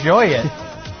you enjoy it.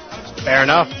 Fair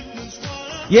enough.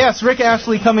 Yes, Rick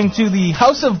Astley coming to the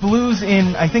House of Blues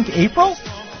in, I think, April?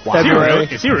 Wow. February.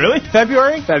 Is he really?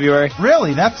 February? February.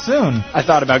 Really? That's soon. I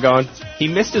thought about going. He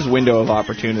missed his window of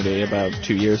opportunity about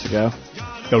 2 years ago.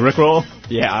 The Rickroll?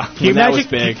 Yeah. That was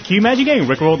big. Can you imagine getting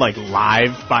Rickrolled, like,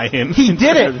 live by him? He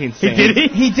did it. He did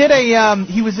it? He did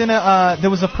he was in there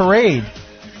was a parade,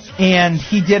 and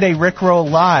he did a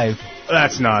Rickroll live.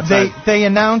 That's nuts. They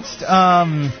announced,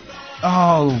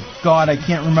 oh, God, I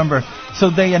can't remember. So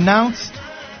they announced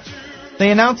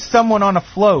someone on a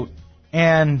float,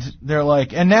 and they're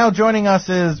like, and now joining us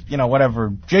is,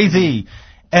 Jay-Z.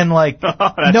 And like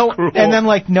cruel. And then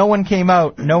like no one came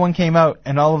out, and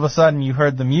all of a sudden you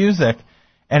heard the music,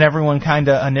 and everyone kind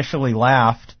of initially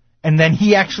laughed, and then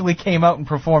he actually came out and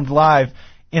performed live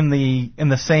in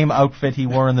the same outfit he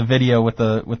wore in the video with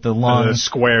the long the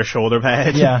square shoulder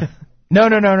pad. Yeah. No.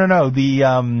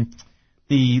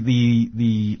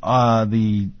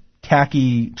 The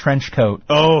khaki trench coat.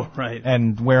 Oh, right.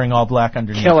 And wearing all black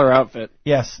underneath. Killer outfit.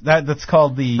 Yes, that's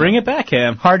called the... Bring it back,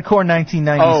 Cam. Hardcore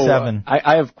 1997. Oh,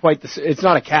 I have quite the... It's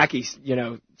not a khaki,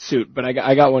 suit, but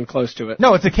I got one close to it.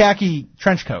 No, it's a khaki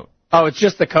trench coat. Oh, it's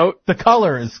just the coat? The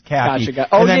color is khaki. Gotcha.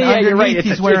 Oh, yeah, you're right.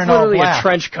 He's wearing all literally black. a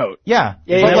trench coat. Yeah.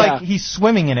 But he's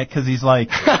swimming in it because he's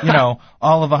like,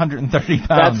 all of 130 pounds.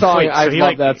 That song, I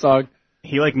love that song.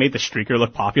 He made the streaker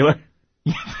look popular?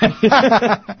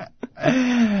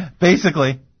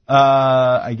 Basically,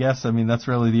 I guess. I mean, that's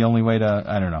really the only way to.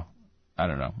 I don't know.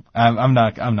 I'm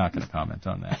not going to comment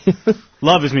on that.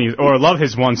 Love his music, or love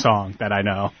his one song that I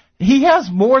know. He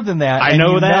has more than that. I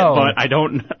know that, but I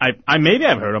don't. I maybe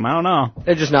I've heard him. I don't know.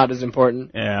 They're just not as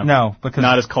important. Yeah. No, because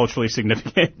not as culturally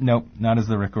significant. Nope, not as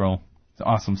the Rickroll. It's an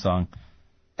awesome song.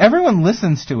 Everyone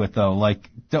listens to it though.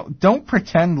 Like, don't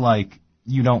pretend like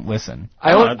you don't listen.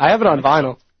 I have it on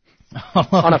vinyl.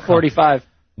 On a 45.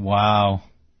 Wow.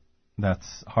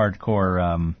 That's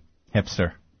hardcore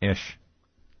hipster-ish.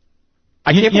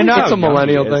 I can't you're believe not how It's a young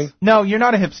millennial he is. thing. No, you're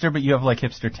not a hipster, but you have like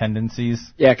hipster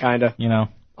tendencies. Yeah, kinda. You know.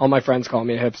 All my friends call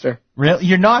me a hipster. Really,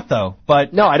 you're not though.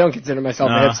 But No, I don't consider myself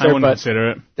a I hipster, wouldn't but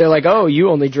consider it. they're like, oh, you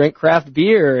only drink craft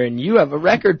beer and you have a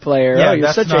record player. yeah, oh, you're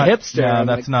that's such not, a hipster. No, I'm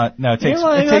that's like, not. No, it takes You're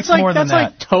like- it takes that's more than that's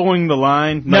that. like towing the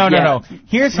line. No, Like, no, yeah. no.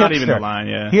 Here's Not hipster. even the line,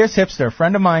 yeah. Here's hipster. A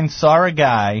friend of mine saw a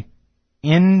guy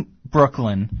in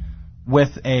Brooklyn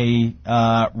with a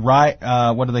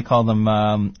what do they call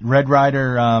them? Red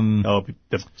Rider. Oh,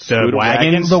 the Scooter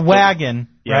wagons. The wagon.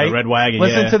 Yeah, right? the red wagon,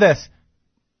 Listen yeah. to this.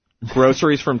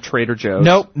 Groceries from Trader Joe's.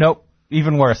 Nope.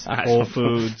 Even worse. Whole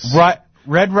Foods.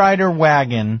 Red Rider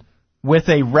wagon with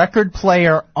a record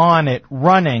player on it,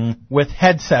 running with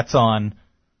headsets on.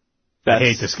 I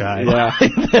hate this guy. Yeah.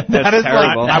 That is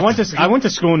terrible. like I went to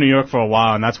school in New York for a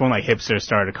while, and that's when like hipsters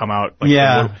started to come out. Like,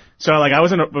 Yeah. So like I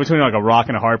was between like a rock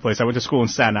and a hard place. I went to school in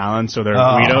Staten Island, so there Oh.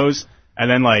 are Guidos, and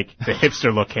then like the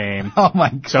hipster look came. Oh my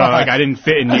god. So like I didn't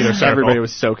fit in either circle. Everybody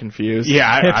was so confused.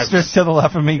 Yeah, hipsters to the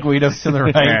left of me, Guidos to the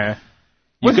right. Yeah.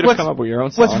 You could have What's- come up with your own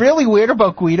song. What's really weird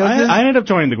about Guidos is I ended up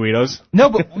joining the Guidos.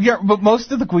 no, but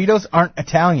most of the Guidos aren't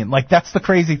Italian. Like that's the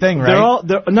crazy thing, right?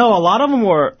 A lot of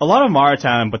them are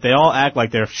Italian, but they all act like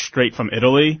they're straight from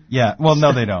Italy. Yeah. Well,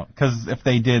 no, they don't. Because if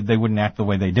they did, they wouldn't act the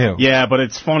way they do. Yeah, but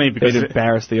it's funny because They'd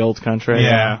embarrass the old country.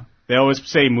 yeah, they always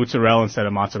say mozzarella instead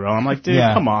of mozzarella. I'm like, dude,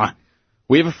 Yeah. come on.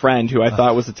 We have a friend who I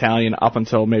thought was Italian up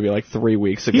until maybe like 3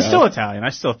 weeks ago. He's still Italian. I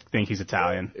still think he's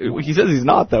Italian. He says he's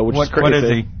not though, which is crazy. What is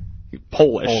he?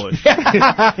 Polish. Polish.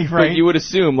 Right. But you would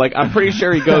assume, like, I'm pretty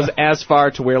sure he goes as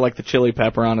far to wear like the chili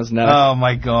pepper on his neck. Oh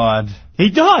my god. He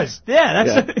does. Yeah,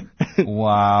 that's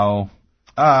Wow.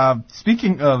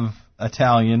 Speaking of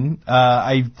Italian,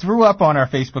 I threw up on our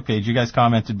Facebook page. You guys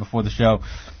commented before the show.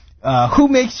 Who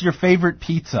makes your favorite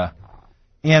pizza?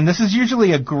 And this is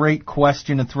usually a great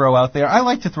question to throw out there. I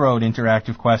like to throw out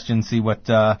interactive questions, see what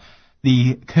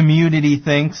the community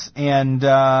thinks. And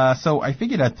so I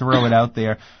figured I'd throw it out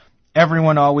there.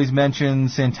 Everyone always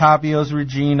mentions Santapio's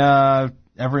Regina.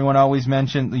 Everyone always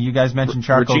mentioned, you guys mentioned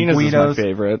Charco Regina's Guidos. is my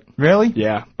favorite. Really?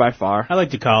 Yeah, by far. I like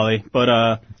Ducali, but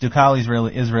Ducali's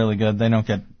is really good. They don't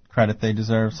get credit they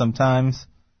deserve sometimes.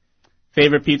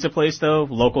 favorite pizza place though,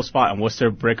 local spot in Worcester,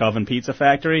 Brick Oven Pizza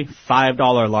Factory,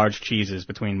 $5 large cheeses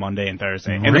between Monday and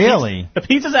Thursday. And Really? The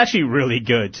pizza's actually really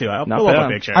good too. I'll Not pull up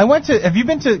bad. a picture. Have you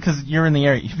been to, because you're in the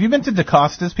area, have you been to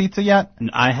DaCosta's Pizza yet?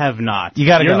 I have not. You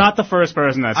gotta You're go. not the first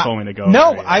person that's told me to go.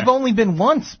 No, there. I've only been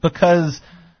once because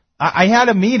I had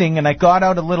a meeting and I got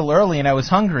out a little early and I was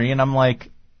hungry and I'm like,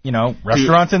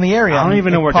 restaurants in the area. I don't and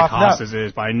even it know where popped up. DaCosta's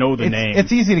is, but I know the name.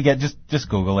 It's easy to get. Just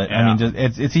Google it. Yeah. I mean,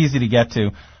 it's easy to get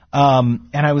to. And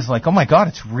I was like, oh my god,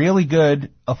 it's really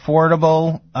good,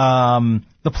 affordable.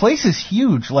 The place is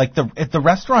huge. Like the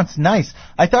restaurant's nice.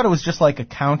 I thought it was just like a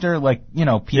counter, pizza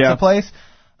Yeah. place.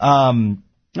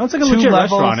 No, it's like a 2 legit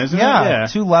levels, restaurant, isn't it? Yeah,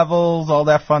 2 levels, all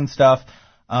that fun stuff.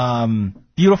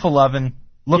 Beautiful oven.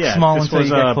 Looks small this until was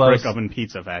you get a close. Brick Oven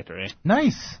Pizza Factory.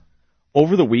 Nice.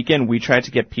 Over the weekend, we tried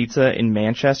to get pizza in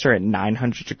Manchester at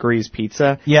 900 Degrees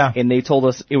Pizza. Yeah. And they told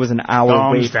us it was an hour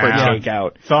Thumbs wait for down.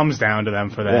 takeout. Thumbs down to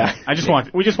them for that. Yeah.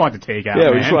 We just want the takeout. Yeah,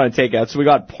 man. we just wanted takeout. So we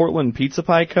got Portland Pizza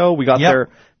Pie Co. We got Yep.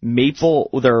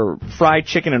 their fried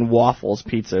chicken and waffles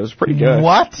pizza. It was pretty good.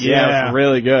 What? Yeah, it was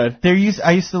really good.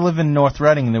 I used to live in North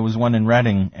Reading, and there was one in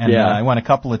Reading, and Yeah. I went a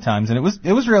couple of times, and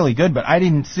it was really good, but I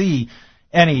didn't see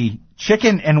any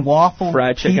chicken and waffle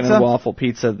Fried chicken pizza. and waffle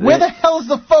pizza. Where the hell is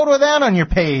the photo of that on your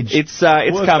page? It's Well,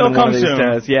 coming it'll one of these come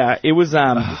soon. days. Yeah, it was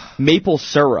maple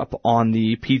syrup on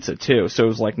the pizza too, so it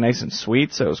was like nice and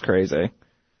sweet. So it was crazy.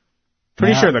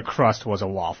 Pretty Yeah. sure the crust was a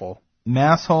waffle.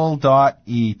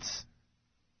 Masshole.eats.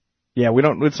 Yeah, we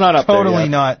don't. It's not up Totally there yet.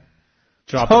 not.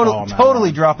 Drop the ball, man.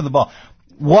 Totally dropping the ball.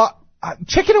 What?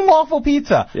 Chicken and waffle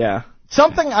pizza. Yeah,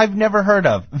 Something I've never heard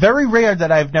of. Very rare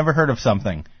that I've never heard of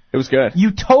something. it was good.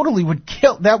 You totally would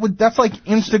kill. That's like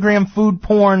Instagram food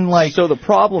porn. Like So the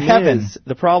problem heaven. is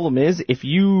if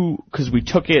because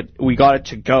we got it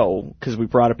to go because we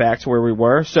brought it back to where we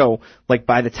were. So like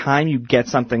by the time you get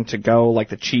something to go, like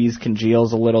the cheese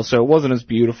congeals a little, so it wasn't as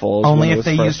beautiful. As only when it if was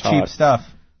they first use cheap hot. stuff.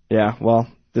 Yeah, well,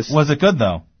 this Was it good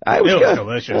though? it was It was good.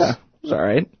 delicious. Yeah, it was all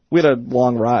right. We had a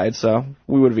long ride, so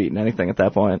we would have eaten anything at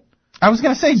that point. I was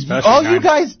gonna say Especially all you 90.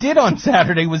 guys did on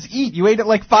Saturday was eat. You ate at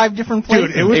like 5 different places.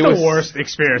 Dude, it was the worst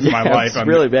experience of my Yeah, life. it's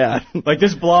really bad. Like,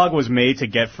 this blog was made to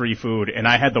get free food, and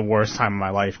I had the worst time of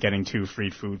my life getting 2 free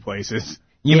food places.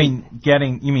 You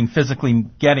mean physically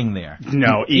getting there?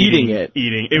 No, Eating it.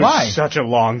 Eating. It Why? was such a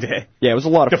long day. Yeah, it was a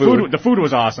lot of The food. food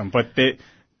was awesome, but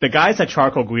The guys at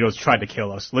Charcoal Guidos tried to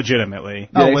kill us, legitimately.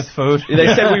 Oh, with food. They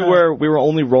said we were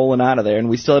only rolling out of there, and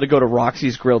we still had to go to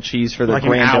Roxy's Grilled Cheese for their Like an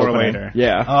grand hour opening. later.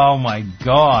 Yeah. Oh my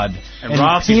God! And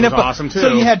Roxy's was awesome, too.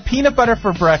 So you had peanut butter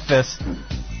for breakfast,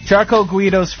 Charcoal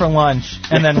Guidos for lunch,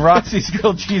 and then Roxy's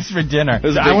Grilled Cheese for dinner.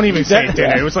 I won't even say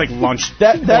dinner. It was like lunch.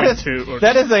 That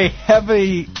is a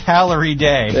heavy calorie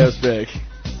day. That was big.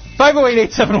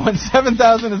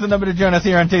 508-871-7000 is the number to join us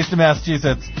here on Taste of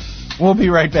Massachusetts. We'll be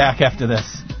right back after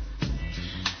this.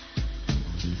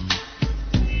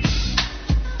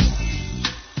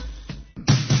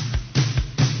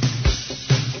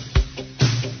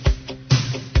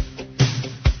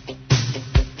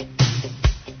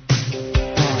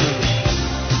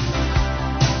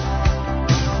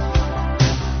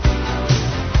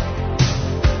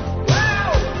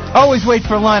 Always wait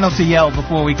for Lionel to yell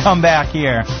before we come back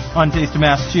here on Taste of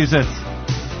Massachusetts.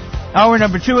 Hour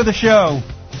number 2 of the show.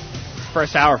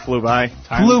 First hour flew by.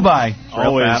 Flew by.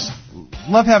 Always.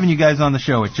 Love having you guys on the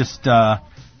show. It just,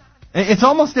 it's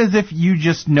almost as if you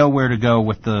just know where to go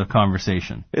with the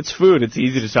conversation. It's food. It's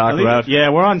easy to talk about. Yeah,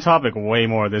 we're on topic way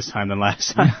more this time than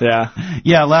last time. Yeah.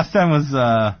 Yeah, last time was,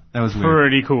 that was weird.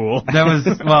 Pretty cool. That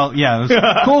was, well, yeah, it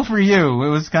was cool for you. It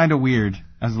was kind of weird.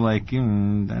 I was like, I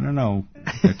don't know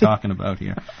what they're talking about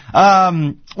here.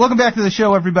 Welcome back to the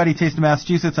show, everybody. Taste of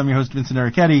Massachusetts. I'm your host, Vincent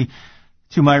Ericetti.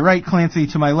 To my right, Clancy.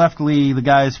 To my left, Lee. The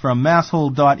guys from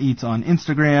Masshole.eats on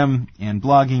Instagram and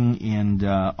blogging and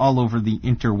all over the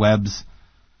interwebs,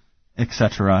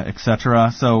 etc.,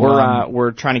 etc. So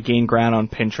we're trying to gain ground on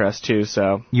Pinterest too.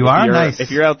 So you are nice.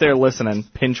 If you're out there listening,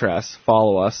 Pinterest,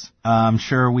 follow us. I'm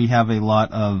sure we have a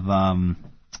lot of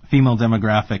female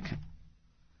demographic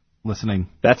listening.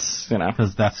 That's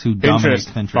because that's who dominates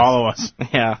Pinterest. Follow us.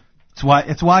 Yeah.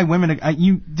 It's why women.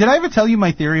 Did I ever tell you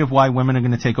my theory of why women are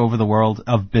going to take over the world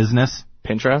of business?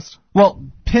 Pinterest. Well,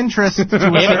 Pinterest to a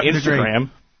certain Instagram. Degree.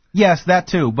 Yes, that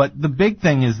too. But the big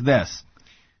thing is this.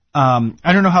 I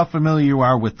don't know how familiar you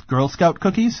are with Girl Scout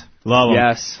cookies. Love them.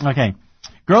 Yes. Okay.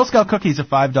 Girl Scout cookies are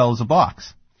 $5 a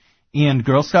box, and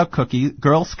Girl Scout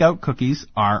cookies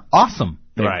are awesome.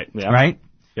 Right. Yeah. Right.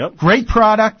 Yep. Great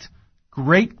product,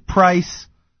 great price,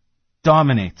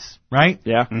 dominates. Right.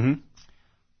 Yeah. Mm-hmm.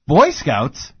 Boy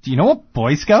Scouts, do you know what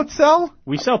Boy Scouts sell?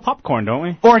 We sell popcorn, don't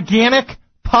we? Organic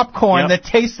popcorn Yep. that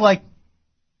tastes like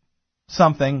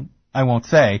something I won't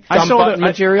say. I sold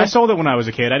material? I sold it when I was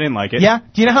a kid. I didn't like it. Yeah?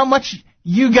 Do you know how much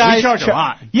you guys We charge a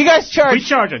lot. You guys charge, We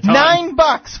charge a ton.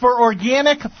 $9 for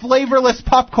organic, flavorless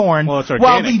popcorn. Well, it's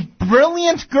while organic. the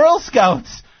brilliant Girl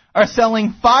Scouts are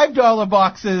selling $5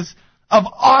 boxes of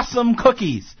awesome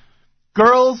cookies.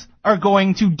 Girls are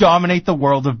going to dominate the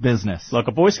world of business. Look,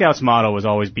 a Boy Scout's motto is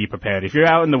always be prepared. If you're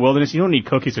out in the wilderness, you don't need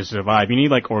cookies to survive. You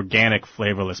need, like, organic,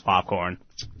 flavorless popcorn.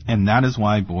 And that is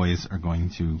why boys are going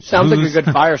to Sounds lose. like a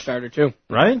good fire starter, too.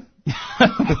 Right?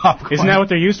 popcorn. Isn't that what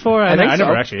they're used for? I think so.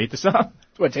 never actually ate the stuff.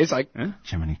 That's what it tastes like.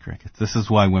 Jiminy Crickets. This is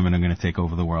why women are going to take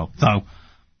over the world. So,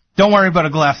 don't worry about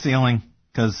a glass ceiling,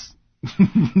 because...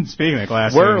 Speaking of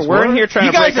glass We're ceilings, in here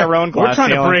trying to break our own glass We're trying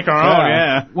ceiling. to break our own,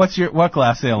 yeah. What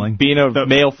glass ceiling? Being a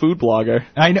male food blogger.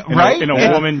 I know, In right? In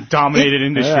a woman-dominated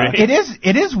industry.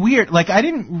 It is weird. Like, I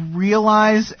didn't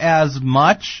realize as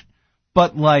much,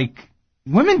 but, like,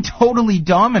 women totally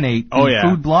dominate the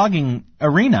food blogging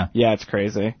arena. Yeah, it's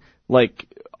crazy. Like,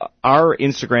 our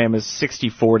Instagram is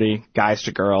 60-40 guys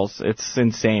to girls. It's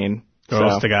insane.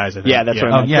 Girls to guys, I think. Yeah, that's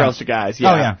what I meant. yeah. Girls to guys,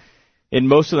 yeah. Oh, yeah. And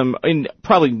most of them,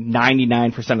 probably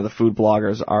 99% of the food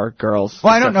bloggers are girls.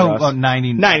 Well, I don't know except for us. about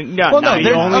 90. Well, no,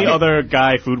 The only other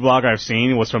guy food blogger I've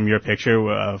seen was from your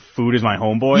picture, Food is My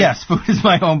Homeboy. Yes, Food is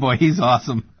My Homeboy. He's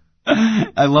awesome.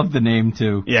 I love the name,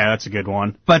 too. Yeah, that's a good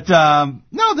one. But,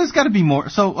 no, there's got to be more.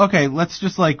 So, okay, let's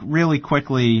just, like, really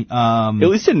quickly... At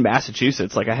least in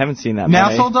Massachusetts, like, I haven't seen that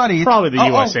many. Masshole.eats. Probably the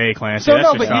USA, Clancy. So, That's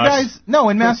no, just but you us. guys... No,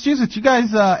 in Massachusetts, you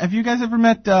guys... have you guys ever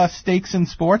met Stakes in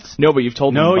Sports? No, but you've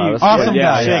told me No, about you us. Awesome yeah,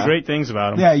 guy. say great things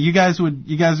about him. Yeah, you guys would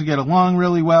get along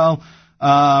really well.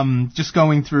 Just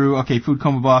going through, okay, Food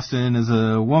Coma Boston is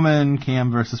a woman,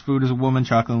 Cam versus Food is a woman,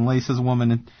 Chocolate and Lace is a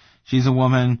woman, and she's a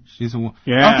woman, she's a woman.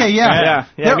 Yeah. Okay, yeah. Yeah, I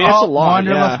mean, They're it's all a lot,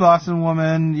 Wanderlust yeah. Boston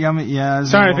woman, yummy, yeah.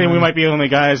 Sorry, I think we might be the only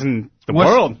guys in the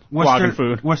world blogging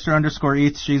food.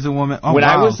 Worcester_eats, she's a woman. Oh, When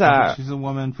I wow. was, she's a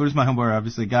woman. Food is My Homeboy,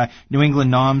 obviously a guy. New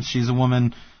England Noms, she's a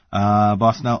woman.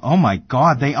 Boston, oh my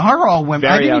God, they are all women.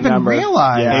 Very I didn't even outnumbered.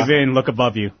 realize. Yeah. Evan, look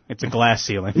above you. It's a glass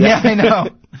ceiling. Yeah, I know.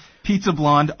 Pizza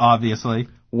Blonde, obviously.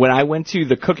 When I went to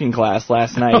the cooking class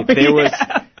last night, there was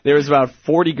there was about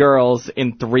 40 girls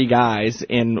and 3 guys,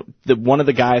 and one of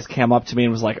the guys came up to me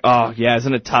and was like, "Oh, yeah,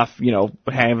 isn't it tough,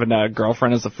 having a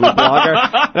girlfriend as a food blogger?"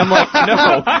 And I'm like,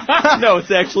 no,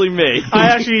 it's actually me. I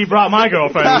actually brought my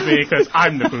girlfriend with me because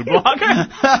I'm the food blogger.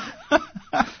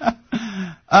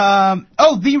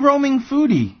 The Roaming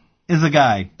Foodie is a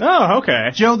guy. Oh, okay.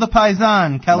 Joe the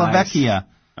Paisan Calavecchia.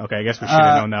 Okay, I guess we should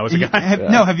have known that was a guy.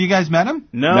 Have you guys met him?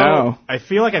 No. I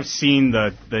feel like I've seen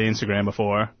the Instagram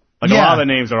before. Like, a lot of the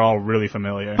names are all really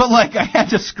familiar. But, I had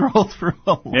to scroll through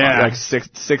a lot. Yeah. Like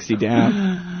 60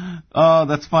 down. Oh,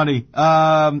 that's funny.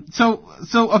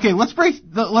 Okay, let's break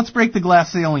the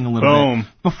glass ceiling a little bit.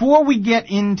 Before we get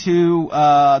into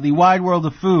the wide world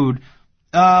of food,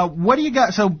 what do you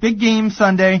got? So, big game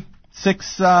Sunday,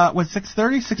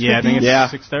 6:30, 6:50? Yeah, I think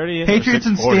it's 6:30. Patriots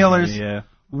and Steelers. Yeah.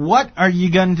 What are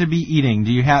you going to be eating?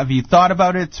 Have you thought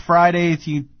about it? It's Friday. It's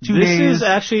 2 days. This is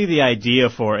actually the idea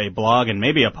for a blog and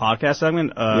maybe a podcast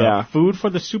segment. Food for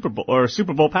the Super Bowl, or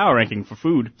Super Bowl power ranking for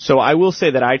food. So I will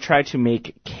say that I tried to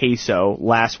make queso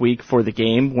last week for the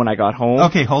game when I got home.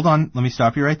 Okay, hold on. Let me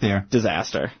stop you right there.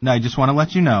 Disaster. No, I just want to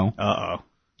let you know. Uh-oh.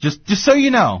 Just so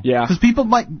you know. Yeah. Because people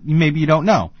maybe you don't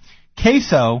know.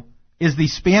 Queso is the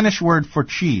Spanish word for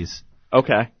cheese.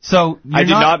 Okay. So I did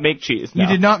not make cheese. No. You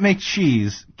did not make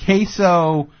cheese.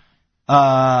 Queso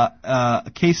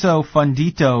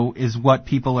fundito is what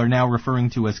people are now referring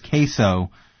to as queso.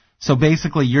 So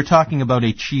basically, you're talking about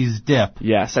a cheese dip.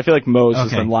 Yes, I feel like Moe's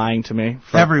has been lying to me.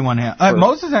 Everyone has.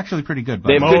 Moe's is actually pretty good.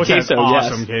 Moe's has queso,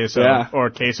 awesome queso, or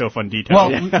queso fundito.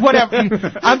 Well, whatever.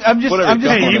 I'm just.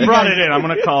 Hey, you brought it in. I'm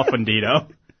gonna call fundito.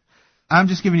 I'm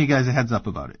just giving you guys a heads up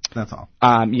about it. That's all.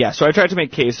 So I tried to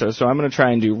make queso, so I'm going to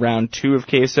try and do round 2 of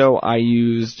queso. I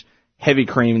used heavy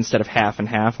cream instead of half and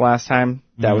half last time.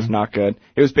 That was not good.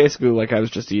 It was basically like I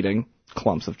was just eating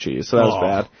clumps of cheese, so that was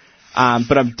bad.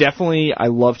 But I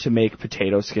love to make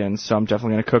potato skins, so I'm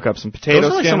definitely going to cook up some potato skins.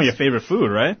 Those are like some of your favorite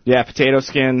food, right? Yeah, potato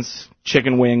skins,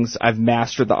 chicken wings. I've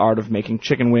mastered the art of making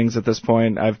chicken wings at this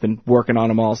point. I've been working on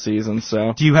them all season,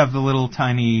 so. Do you have the little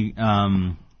tiny,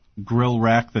 grill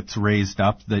rack that's raised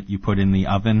up that you put in the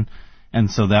oven,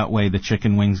 and so that way the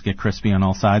chicken wings get crispy on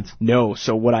all sides? No,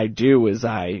 so what I do is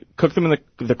I cook them in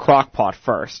the crock pot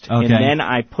first, and then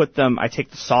I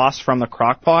take the sauce from the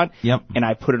crock pot, and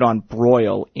I put it on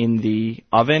broil in the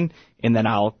oven, and then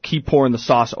I'll keep pouring the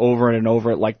sauce over it and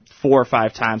over it like 4 or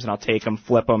 5 times, and I'll take them,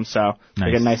 flip them, so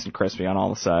they get nice and crispy on all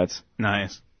the sides.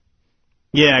 Nice.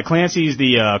 Yeah, Clancy's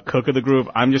the cook of the group.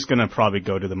 I'm just gonna probably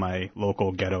go to my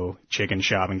local ghetto chicken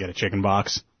shop and get a chicken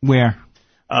box. Where?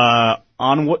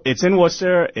 It's in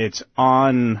Worcester. It's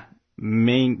on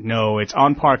it's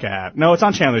on Park Ave. No, it's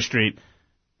on Chandler Street,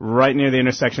 right near the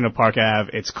intersection of Park Ave.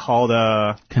 It's called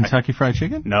Kentucky Fried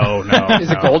Chicken? No. Is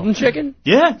it Golden Chicken?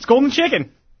 Yeah, it's Golden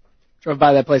Chicken. Drove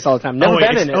by that place all the time. Never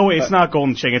been in it. Oh, wait, it's not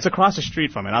Golden Chicken. It's across the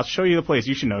street from it. I'll show you the place.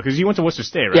 You should know, because you went to Worcester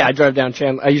State, right? Yeah,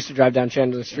 I used to drive down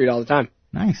Chandler Street all the time.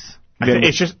 Nice.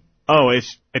 It's just,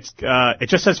 it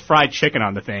just says fried chicken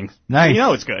on the thing. Nice. You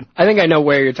know it's good. I think I know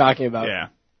where you're talking about. Yeah.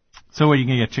 So what, are you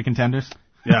going to get chicken tenders?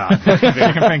 Yeah.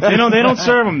 They don't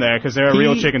serve them there because they're a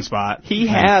real chicken spot. He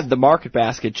had the Market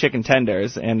Basket chicken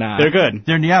tenders, and they're good.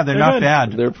 They're not good.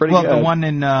 bad. They're pretty good. Well, the one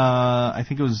in I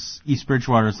think it was East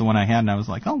Bridgewater is the one I had, and I was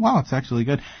like, oh wow, it's actually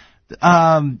good.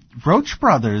 Roach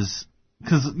Brothers,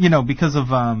 because of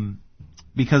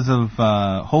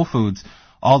Whole Foods,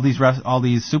 all these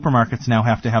supermarkets now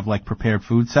have to have like prepared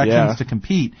food sections to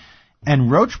compete, and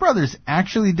Roach Brothers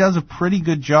actually does a pretty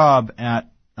good job at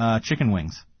chicken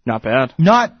wings. Not bad.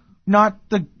 Not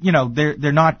the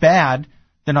they're not bad.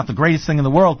 They're not the greatest thing in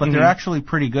the world, but they're actually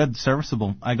pretty good,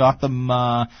 serviceable. I got them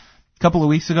a couple of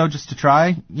weeks ago just to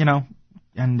try,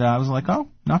 and I was like, oh,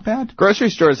 not bad.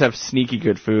 Grocery stores have sneaky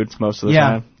good foods most of the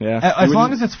time. Yeah. As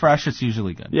long as it's fresh, it's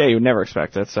usually good. Yeah, you would never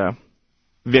expect it. So,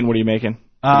 Vin, what are you making?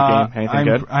 Anything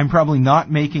good? I'm probably not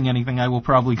making anything. I will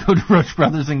probably go to Roach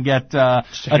Brothers and get a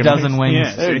dozen wings.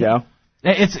 Yeah, there you go.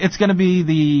 It's going to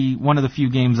be one of the few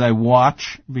games I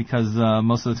watch because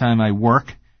most of the time I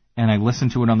work and I listen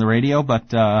to it on the radio.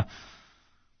 But I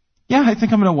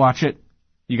think I'm going to watch it.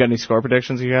 You got any score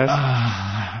predictions, you guys?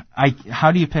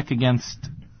 How do you pick against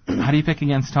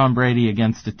Tom Brady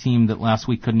against a team that last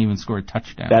week couldn't even score a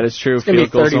touchdown? That is true. It's going to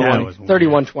be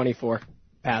 31-24.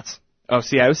 Pats. Oh,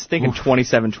 see, I was thinking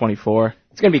 27-24.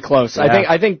 It's going to be close. Yeah.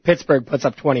 I think Pittsburgh puts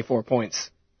up 24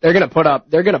 points. They're going to put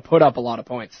up a lot of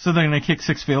points. So they're going to kick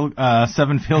 8 field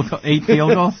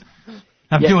goals?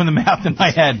 I'm doing the math in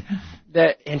my head.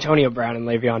 Antonio Brown and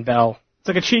Le'Veon Bell. It's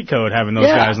like a cheat code having those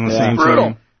guys on the same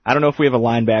team. I don't know if we have a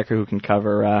linebacker who can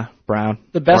cover Brown.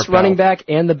 The best running back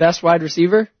and the best wide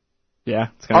receiver? Yeah.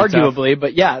 It's gonna be arguably,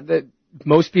 tough. But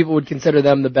most people would consider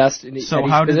them the best in So at each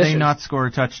how did position. they not score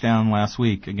a touchdown last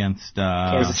week against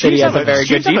Kansas City has a very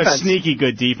good Chiefs have a defense. sneaky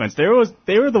good defense. They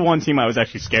were the one team I was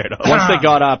actually scared of. Once they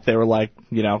got up, they were like,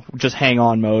 just hang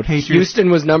on mode. Patriots?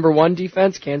 Houston was number 1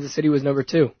 defense. Kansas City was number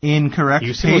 2. Incorrect.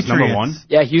 Houston was Patriots. number 1.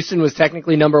 Yeah, Houston was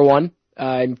technically number 1.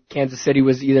 And Kansas City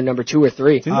was either number 2 or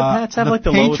 3. Didn't the Pats have like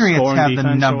the lowest Patriots scoring have defense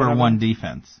the or number whatever? 1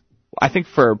 defense. I think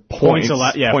for points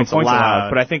allowed- yeah, for points points allowed.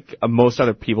 but I think most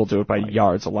other people do it by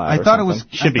yards allowed. I or thought it something. was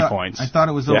Should be points. I thought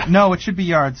it was Yeah. no, it should be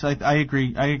yards. I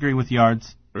agree. I agree with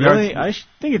yards. Really? Yards,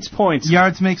 I think it's points.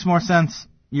 yards makes more sense.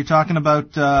 You're talking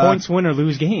about Points win or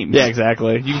lose games. Yeah,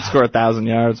 exactly. You can score 1,000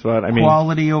 yards, but I mean,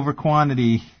 quality over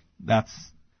quantity. That's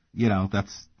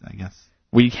I guess.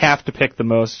 we have to pick the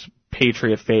most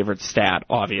Patriot favorite stat,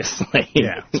 obviously.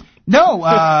 Yeah. No,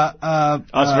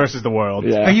 Us versus the world.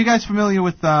 Yeah. are you guys familiar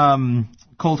with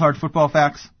Cold Hard Football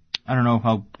Facts? I don't know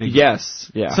how big.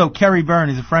 Yes. Yeah. So Kerry Byrne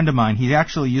is a friend of mine. He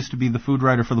actually used to be the food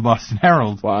writer for the Boston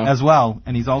Herald Wow. as well,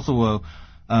 and he's also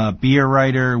a beer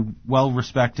writer, well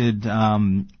respected.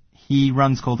 He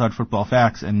runs Cold Hard Football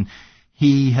Facts, and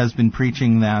he has been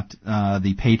preaching that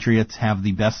the Patriots have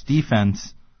the best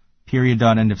defense. Period.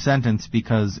 End of sentence.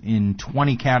 Because in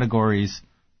 20 categories,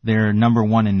 they're number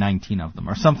 1 in 19 of them,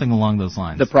 or something along those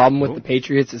lines. The problem with the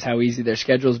Patriots is how easy their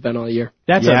schedule's been all year.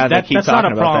 That's Yeah, they that's keep not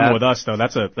talking a about problem that. with us though.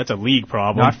 That's a league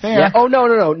problem. Not fair. Yeah. Oh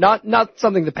no. Not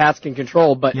something the Pats can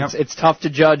control, but Yep. it's tough to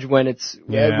judge when it's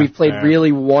Yeah, we've played fair.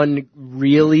 really one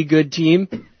really good team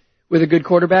with a good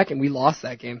quarterback, and we lost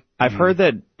that game. I've heard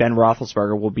that Ben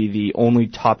Roethlisberger will be the only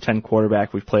top 10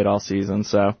 quarterback we've played all season.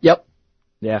 So Yep.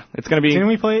 yeah, it's gonna be. Didn't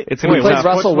we play? It's gonna We be played tough.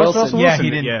 Russell Wilson. Yeah, he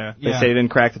didn't. Yeah. They say they didn't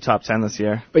crack the top 10 this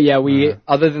year. But yeah,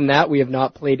 other than that, we have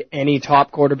not played any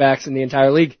top quarterbacks in the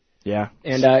entire league, Yeah.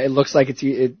 and it looks like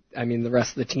the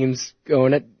rest of the team's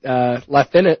going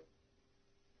left in it.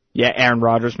 Yeah, Aaron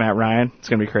Rodgers, Matt Ryan. It's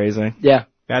gonna be crazy. Yeah.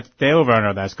 The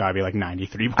over-under that's got to be like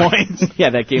 93 points. Yeah,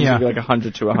 that game's Yeah. gonna be like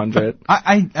 100 to 100.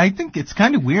 I think it's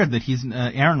kind of weird that he's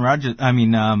Aaron Rodgers.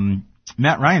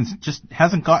 Matt Ryan's just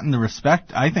hasn't gotten the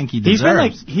respect I think he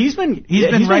deserves. He's been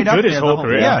right up good his there the whole whole-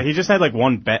 career. yeah. He just had like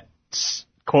one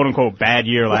quote unquote bad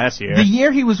year last year. The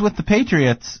year he was with the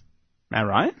Patriots, Matt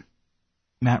Ryan?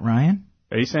 Matt Ryan,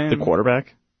 Are you saying The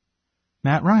quarterback.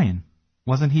 Matt Ryan,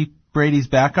 wasn't he Brady's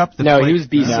backup? that No, played- he was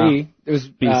BC. No. It was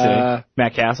BC.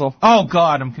 Matt Castle. Oh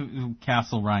God, I'm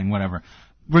Castle Ryan, whatever.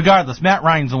 Regardless, Matt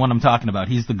Ryan's the one I'm talking about.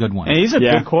 He's the good one. And he's a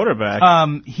Yeah. good quarterback.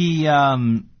 He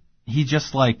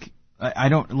just like I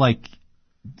don't like.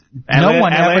 Atlanta, no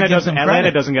one ever gives him Atlanta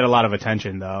credit. doesn't get a lot of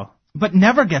attention though. But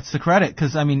never gets the credit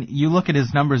because you look at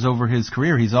his numbers over his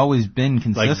career. He's always been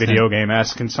consistent. Like video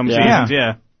game-esque in some Yeah. seasons,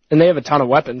 yeah. and they have a ton of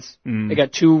weapons. Mm. They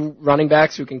got 2 running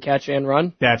backs who can catch and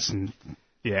run.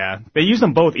 Yeah. They used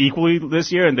them both equally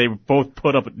this year, and they both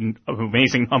put up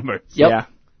amazing numbers. Yep. Yeah.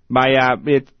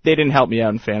 They didn't help me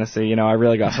out in fantasy. I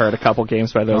really got hurt a couple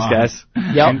games by those Oh. guys.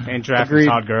 Yep. And drafted Agreed.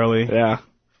 Todd Gurley. Yeah.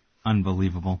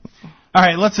 Unbelievable. All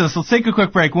right, let's take a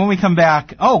quick break. When we come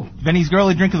back, Vinny's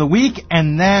Girly Drink of the Week,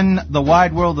 and then the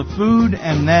wide world of food,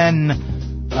 and then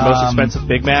Most expensive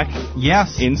Big Mac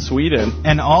Yes, in Sweden.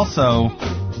 and also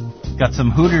got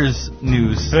some Hooters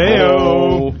news.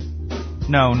 Hey-o.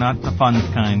 No, not the fun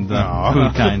kind, the No.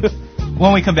 food kind.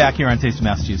 When we come back here on Taste of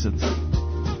Massachusetts.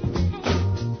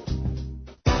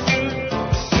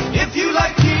 If you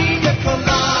like pina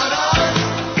coladas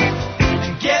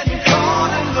and getting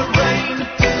caught in the rain,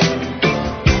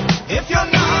 if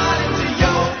you're not into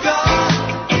yoga,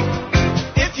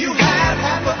 if you have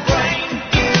half a brain.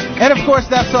 And of course,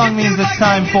 that song means it's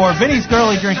time for Vinny's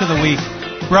Girly Drink of the Week,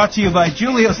 brought to you by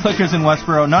Julio's Liquors in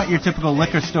Westboro, not your typical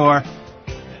liquor store.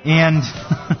 And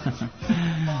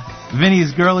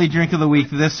Vinny's Girly Drink of the Week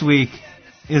this week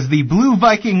is the Blue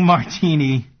Viking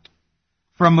Martini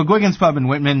from McGuigan's Pub in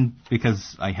Whitman,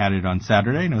 because I had it on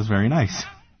Saturday and it was very nice.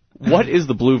 What is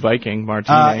the Blue Viking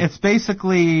Martini? It's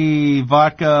basically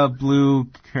vodka, blue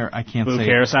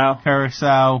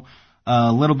curacao,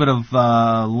 a little bit of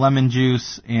lemon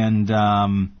juice, and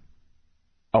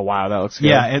oh wow, that looks good.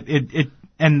 yeah,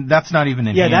 and that's not even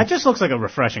in Yeah, hand. that just looks like a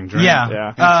refreshing drink.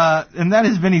 Yeah. And that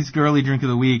is Vinny's Girly Drink of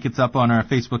the Week. It's up on our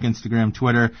Facebook, Instagram,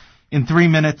 Twitter. In 3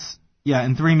 minutes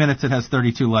it has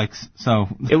 32 likes. So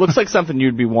It looks like something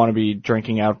you'd want to be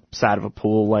drinking outside of a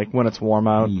pool, like when it's warm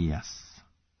out. yes.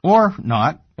 Or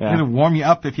not. Yeah. It'll warm you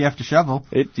up if you have to shovel.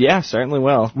 Yeah, certainly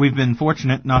will. We've been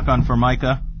fortunate, knock on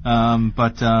Formica.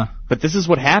 But this is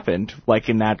what happened, like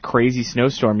in that crazy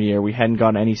snowstorm year. We hadn't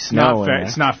gotten any snow.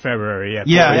 It's not February yet.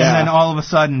 yeah, Yeah. and then all of a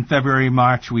sudden, February,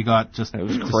 March, we got just It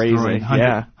was destroyed. crazy, 100,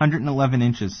 yeah. 111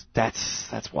 inches.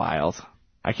 That's wild.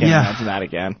 I can't imagine that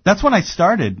again. That's when I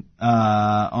started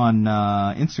on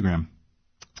Instagram.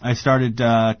 I started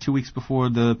 2 weeks before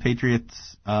the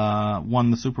Patriots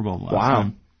won the Super Bowl last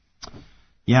time.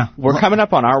 Yeah. We're coming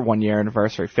up on our 1 year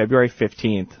anniversary, February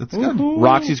 15th. That's good.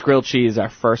 Roxy's Grilled Cheese, our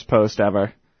first post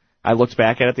ever. I looked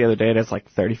back at it the other day, and it's like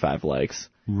 35 likes.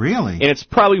 Really? And it's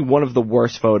probably one of the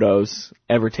worst photos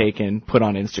ever taken, put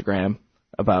on Instagram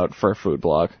for a food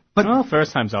blog. But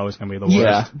first time's always going to be the worst.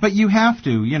 Yeah. But you have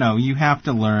to, you have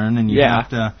to learn, and you have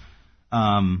to...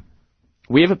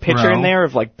 we have a picture in there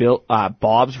of like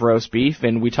Bob's roast beef,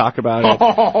 and we talk about it.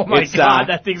 Oh my God,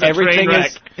 that thing's a train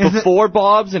wreck. Is before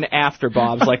Bob's and after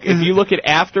Bob's. Like if you look at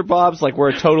after Bob's, like we're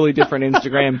a totally different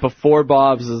Instagram. Before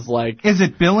Bob's is like. Is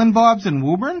it Bill and Bob's in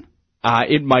Woburn?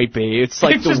 It might be. It's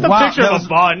like just a picture of a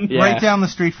bun. Yeah. Right down the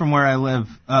street from where I live,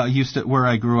 where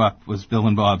I grew up was Bill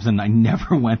and Bob's, and I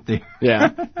never went there.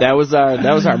 Yeah, that was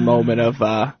our moment of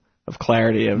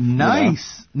clarity.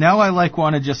 Nice. Now I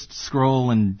want to just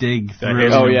scroll and dig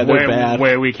through. Oh yeah, they're bad.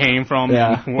 Where we came from.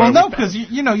 Yeah. Well, no, because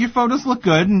your photos look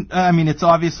good, and I mean it's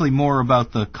obviously more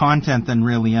about the content than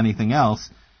really anything else.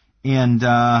 And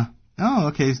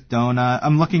okay, donut.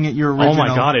 I'm looking at your original. Oh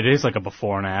my God, it is like a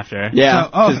before and after. Yeah,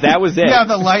 because that was it. Yeah,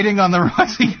 the lighting on the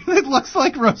Roxy. It looks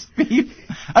like roast beef.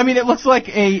 I mean, it looks like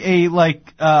a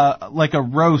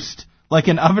roast. Like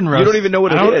an oven roast. You don't even know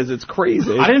what it is. It's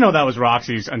crazy. I didn't know that was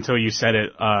Roxy's until you said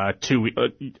it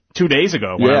 2 days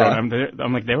ago.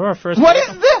 I'm like, they were our first. What is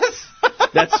this?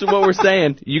 That's what we're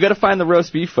saying. You got to find the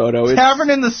roast beef photo. Tavern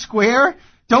in the Square?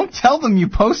 Don't tell them you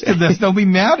posted this. They'll be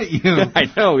mad at you. I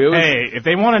know. Hey, if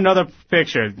they want another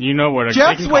picture, you know where to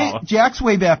Jack's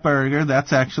Wayback Burger.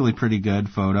 That's actually pretty good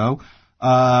photo.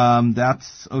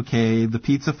 That's okay. The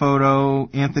pizza photo,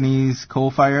 Anthony's coal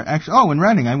fire. Actually, in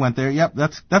Reading, I went there. Yep,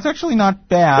 that's actually not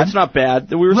bad. That's not bad.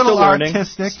 We were little still learning.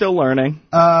 Artistic. Still learning.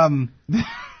 The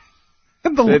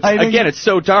lighting. Again, it's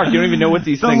so dark. You don't even know what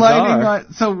these things are.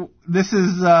 So this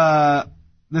is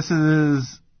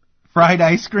fried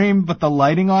ice cream, but the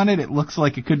lighting on it looks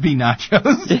like it could be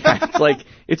nachos. Yeah,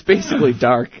 it's basically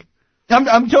dark.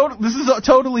 This is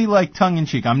totally like tongue in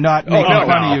cheek. I'm not making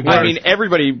fun of you guys. I mean,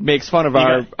 everybody makes fun of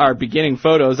our beginning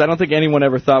photos. I don't think anyone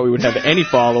ever thought we would have any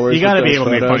followers. You got to be able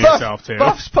to make fun of yourself too.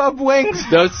 Buff's Pub Wings.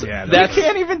 You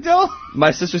can't even do.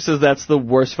 My sister says that's the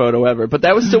worst photo ever. But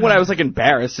that was still when I was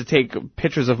embarrassed to take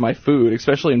pictures of my food,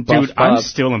 especially in Buff's Pub. I'm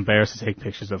still embarrassed to take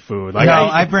pictures of food.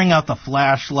 I bring out the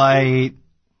flashlight.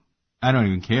 I don't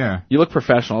even care. You look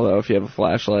professional though if you have a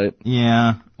flashlight.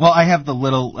 Yeah. Well, I have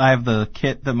the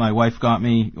kit that my wife got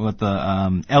me with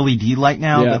the LED light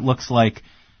now that looks like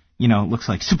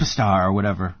Superstar or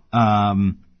whatever.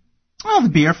 The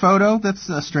beer photo, that's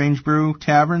a Strange Brew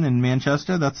Tavern in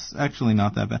Manchester. That's actually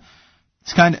not that bad.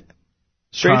 It's kind of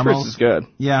Strange Brew is good.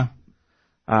 Yeah.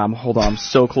 Hold on, I'm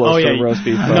so close to the roast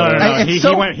beef photo. No.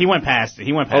 He went past it.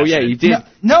 Oh yeah, you did.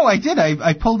 No, I did.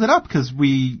 I pulled it up because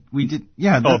we did.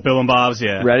 Yeah. Bill and Bob's.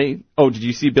 Yeah. Ready? Oh, did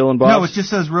you see Bill and Bob's? No, it just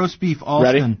says roast beef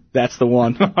Alston. Ready? That's the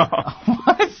one. What?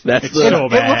 That's so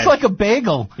bad. It looks like a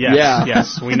bagel. Yes, yeah.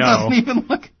 Yes, we know. It doesn't even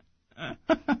look.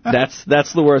 That's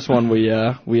the worst one we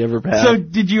ever had. So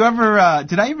did you ever?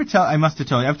 Did I ever tell? I must have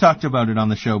told you. I've talked about it on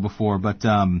the show before, but did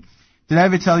I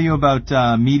ever tell you about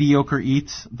Mediocre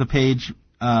Eats, the page?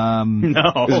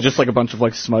 No. Is it just like a bunch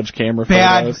of smudge camera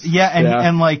photos? Bad, yeah,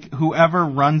 and whoever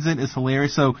runs it is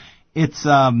hilarious. So it's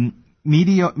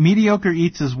Mediocre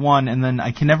Eats is one, and then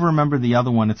I can never remember the other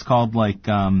one. It's called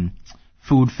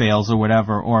Food Fails or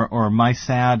whatever, or My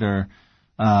Sad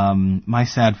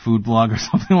Food Blog or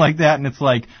something like that, and it's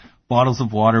bottles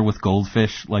of water with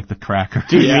goldfish, like the cracker.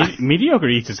 Dude, Mediocre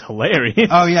Eats is hilarious.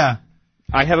 Oh yeah.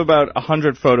 I have about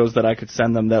 100 photos that I could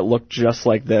send them that look just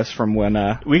like this from when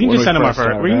we can just send them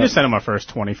our first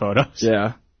 20 photos.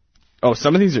 Yeah. Oh,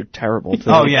 some of these are terrible too.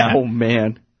 Oh yeah. Oh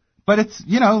man. But it's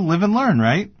live and learn,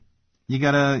 right? You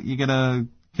gotta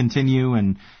continue,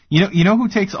 and you know who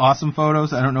takes awesome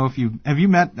photos? I don't know if have you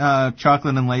met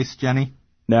Chocolate and Lace Jenny?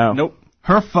 No. Nope.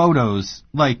 Her photos,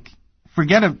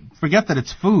 forget that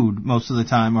it's food most of the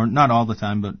time, or not all the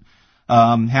time, but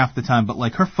half the time, but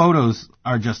her photos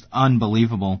are just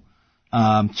unbelievable.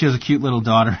 She has a cute little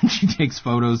daughter, and she takes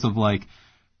photos of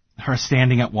her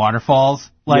standing at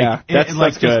waterfalls.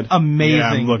 That's good. Amazing. Yeah,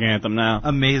 I'm looking at them now.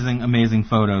 Amazing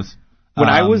photos. When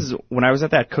I was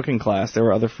at that cooking class, there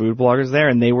were other food bloggers there,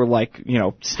 and they were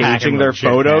staging their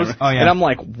photos. Oh yeah. And I'm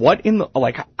like, what in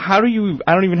the how do you?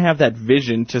 I don't even have that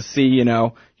vision to see.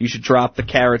 You should drop the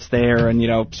carrots there,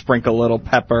 and sprinkle a little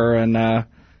pepper and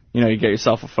you get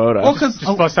yourself a photo. Well, because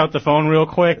Just bust out the phone real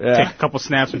quick, Yeah. take a couple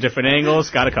snaps from different angles,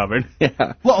 got it covered.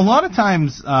 yeah. well, a lot of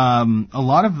times, a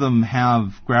lot of them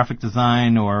have graphic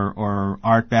design or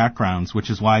art backgrounds, which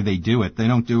is why they do it. They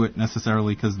don't do it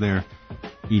necessarily because they're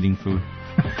eating food.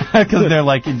 Because they're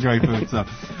enjoy food. So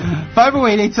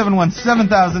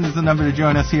 508-871-7000 is the number to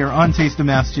join us here on Taste of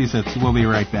Massachusetts. We'll be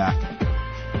right back.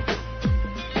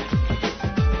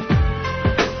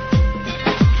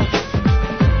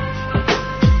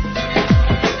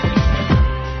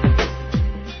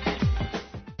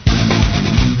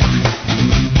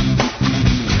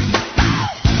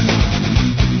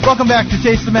 Welcome back to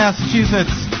Taste of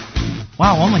Massachusetts.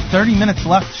 Wow, only 30 minutes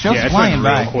left. Show's Yeah, it's flying went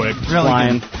real by. quick. Really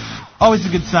Flying. good. Always a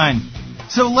good sign.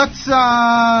 So let's,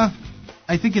 I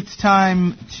think it's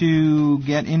time to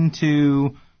get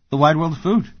into the wide world of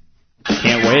food.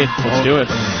 Can't wait. Let's do it.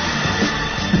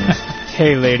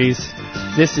 Hey, ladies.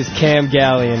 This is Cam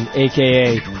Gallion,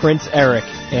 a.k.a. Prince Eric,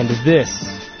 and this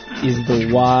is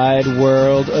the wide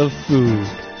world of food.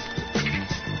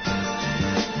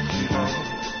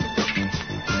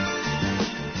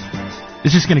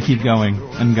 It's just going to keep going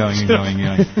and going and going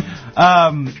and going.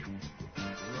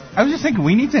 I was just thinking,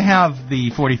 we need to have the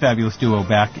 40 Fabulous Duo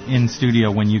back in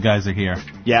studio when you guys are here.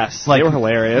 Yes, they were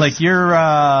hilarious. You're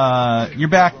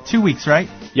back 2 weeks, right?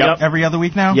 Yep. Every other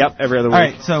week now? Yep, every other week. All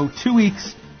right, so 2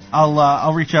 weeks.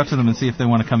 I'll reach out to them and see if they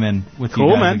want to come in with you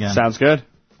Cool, guys man. again. Sounds good.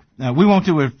 We won't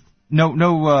do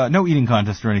no eating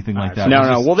contest or anything like that. No, We'll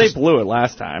no. just- Well, they blew it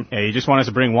last time. Hey, you just want us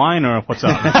to bring wine, or what's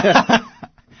up?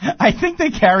 I think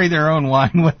they carry their own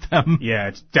wine with them. Yeah,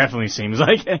 it definitely seems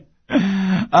like it.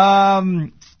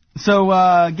 So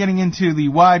getting into the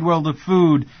wide world of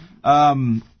food,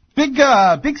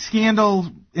 big scandal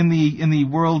in the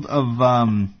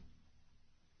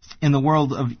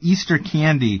world of Easter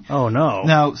candy. Oh, no.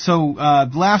 Now, so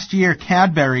last year,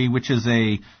 Cadbury, which is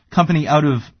a company out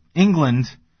of England,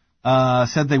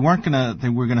 said they were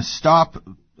gonna stop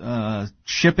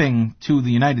shipping to the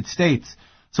United States.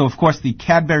 So, of course, the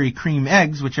Cadbury cream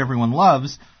eggs, which everyone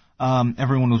loves,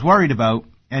 everyone was worried about,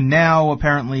 and now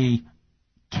apparently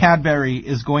Cadbury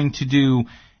is going to do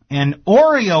an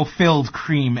Oreo-filled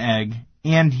cream egg,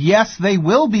 and yes, they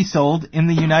will be sold in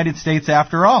the United States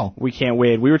after all. We can't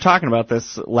wait. We were talking about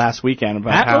this last weekend about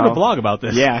Matt how wrote a blog about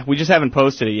this. Yeah, we just haven't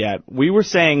posted it yet. We were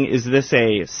saying, is this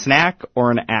a snack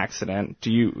or an accident? Are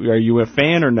you a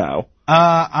fan or no?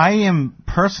 I am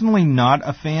personally not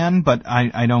a fan, but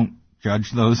I don't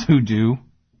judge those who do.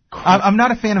 I'm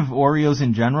not a fan of Oreos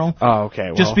in general. Oh, okay.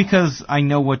 Well, Just because I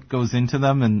know what goes into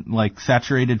them and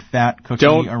saturated fat cookie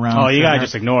around. Oh, you gotta center.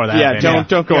 just ignore that. Yeah, Vinny. don't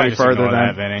go You gotta any just further ignore then.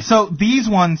 that, Vinny. So these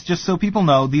ones, just so people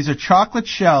know, these are chocolate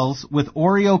shells with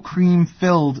Oreo cream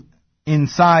filled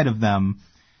inside of them.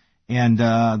 And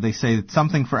they say it's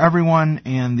something for everyone,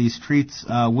 and these treats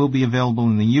will be available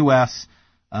in the U.S.,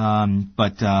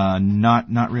 but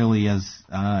not really as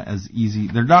easy.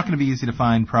 They're not going to be easy to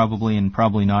find, probably, and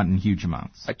probably not in huge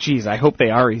amounts. Geez, I hope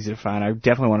they are easy to find. I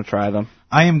definitely want to try them.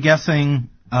 I am guessing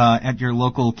at your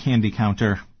local candy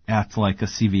counter at like a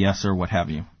CVS or what have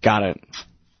you. Got it.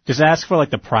 Just ask for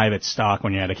the private stock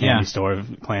when you're at a candy Yeah. store,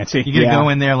 Clancy. You're gonna Yeah. go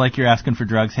in there like you're asking for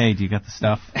drugs. Hey, do you got the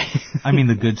stuff? I mean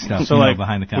the good stuff. So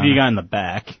behind the counter. what do you got in the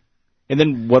back? And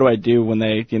then what do I do when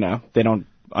they don't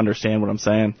understand what I'm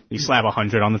saying? You slap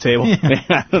 100 on the table.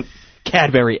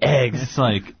 Cadbury eggs. It's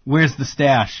like, where's the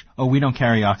stash? Oh, we don't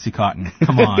carry OxyContin.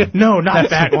 Come on. No,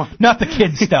 not that one. Not the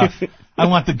kid stuff. I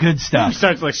want the good He stuff.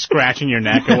 starts scratching your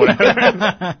neck or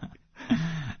whatever.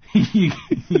 you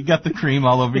got the cream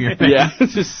all over your face. Yeah,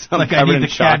 just some Like I covered need in the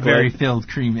chocolate. Cadbury-filled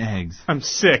cream eggs. I'm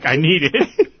sick. I need it.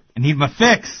 I need my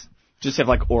fix. Just have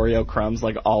Oreo crumbs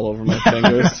all over my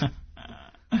fingers.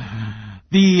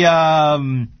 The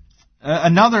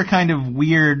another kind of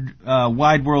weird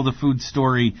wide world of food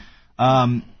story.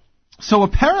 So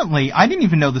apparently, I didn't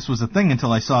even know this was a thing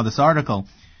until I saw this article.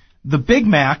 The Big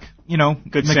Mac, Good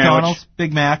McDonald's sandwich.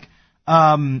 Big Mac,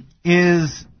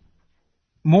 is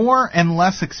more and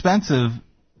less expensive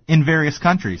in various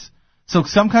countries. So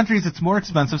some countries it's more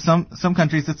expensive, some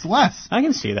countries it's less. I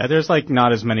can see that. There's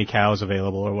not as many cows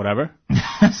available or whatever.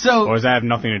 So Or does that have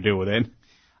nothing to do with it?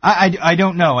 I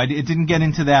don't know. It didn't get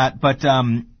into that, but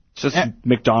Just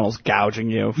McDonald's gouging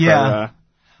you for Yeah.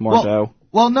 more dough.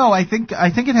 Well, no, I think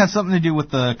it has something to do with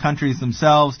the countries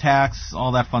themselves, tax,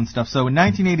 all that fun stuff. So in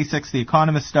 1986, The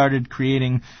Economist started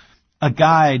creating a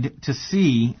guide to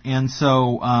see, and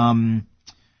so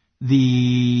in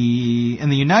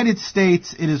the United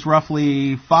States, it is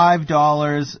roughly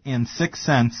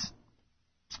 $5.06,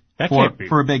 That can't be.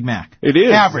 for a Big Mac. It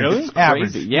is. Average. Really?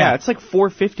 Average. Crazy. Yeah, it's like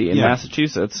 $4.50 in Yeah.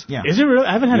 Massachusetts. Yeah. Is it really?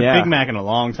 I haven't had Yeah. a Big Mac in a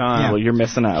long time. Well, you're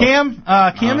missing out. Cam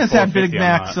has had Big $4.50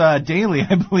 Macs daily,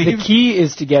 I The believe. key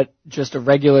is to get just a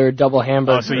regular double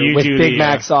hamburger Oh, so you with do Big the,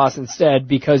 Mac sauce instead,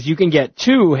 because you can get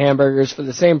 2 hamburgers for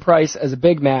the same price as a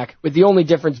Big Mac, with the only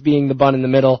difference being the bun in the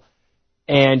middle,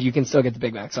 and you can still get the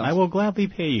Big Mac sauce. I will gladly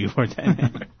pay you for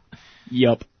 10.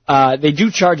 Yup. They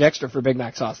do charge extra for Big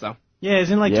Mac sauce, though. Yeah,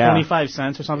 isn't it like Yeah. 25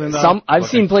 cents or something? Though? I've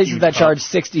Like seen a places huge that cup. charge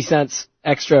 60 cents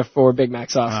extra for Big Mac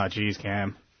sauce. Oh, jeez,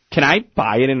 Cam. Can I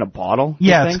buy it in a bottle? you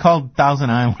Yeah, it's think? called Thousand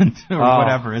Island or Oh.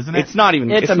 whatever, isn't it? It's not even.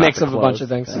 It's a not mix the of a close. bunch of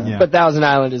things. Yeah. But Thousand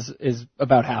Island is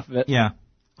about half of it. Yeah.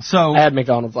 So I had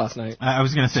McDonald's last night. I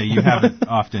was going to say you have it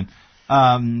often.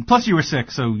 Plus you were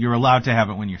sick, so you're allowed to have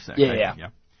it when you're sick. Yeah, right? yeah.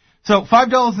 So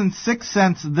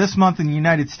 $5.06 this month in the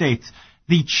United States.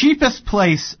 The cheapest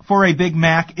place for a Big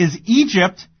Mac is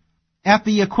Egypt at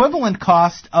the equivalent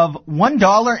cost of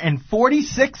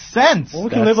 $1.46. Well, we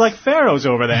can live like pharaohs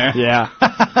over there. Yeah.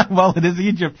 Well, it is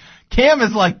Egypt. Cam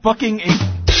is like booking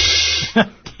a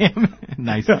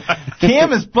nice.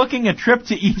 Cam is booking a trip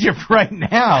to Egypt right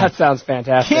now. That sounds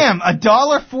fantastic. Cam,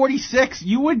 $1.46.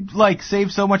 You would like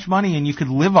save so much money, and you could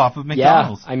live off of Yeah,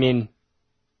 McDonald's. I mean,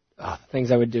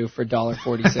 things I would do for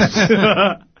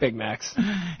 $1.46. Big Macs.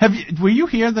 Were you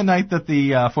here the night that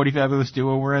the 40 Fabulous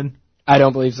Duo were in? I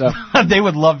don't believe so. They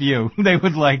would love you. They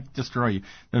would like destroy you.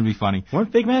 That would be funny.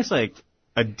 Weren't Big Macs like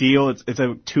a deal? It's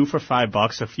a 2 for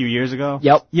 $5 a few years ago.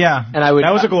 Yep. Yeah. And I would.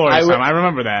 That was a glorious I would- time. I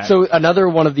remember that. So another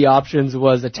one of the options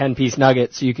was a 10-piece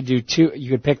nugget. So you could do 2.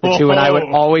 You could pick the 2, and I would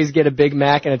always get a Big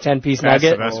Mac and a 10-piece that's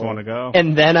nugget. the best one to go.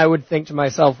 And then I would think to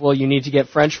myself, well, you need to get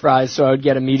French fries, so I would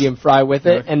get a medium fry with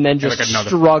it, and then just like another-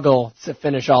 struggle to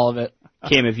finish all of it.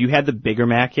 Cam, have you had the bigger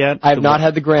Mac yet? I have not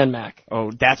had the Grand Mac.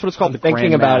 Oh, that's what it's called. I'm the thinking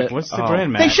Grand about Mac. it. What's the Oh.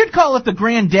 Grand Mac? They should call it the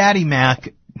Granddaddy Mac,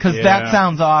 because that Yeah.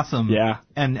 sounds awesome. Yeah.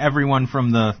 And everyone from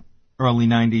the early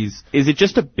 90s. Is it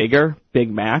just a bigger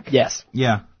Big Mac? Yes.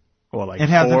 Yeah. Or like It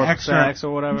has an 4 extra. sacks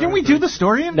or whatever. Didn't we do the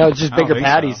story in? No, it's just I don't bigger think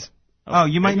so. patties. Oh,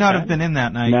 you might Bigger not have patty? been in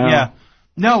that night. No. Yeah.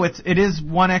 No, it is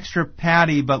one extra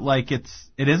patty, but like it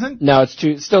isn't? No, it's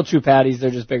still 2 patties. They're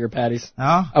just bigger patties.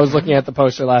 Oh. I was looking at the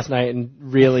poster last night and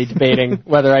really debating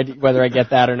whether I get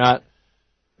that or not.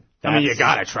 I mean, you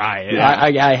gotta try it.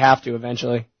 I have to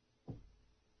eventually.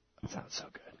 That sounds so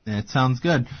good. It sounds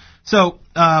good. So,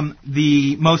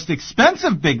 the most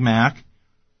expensive Big Mac,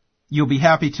 you'll be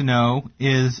happy to know,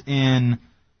 is in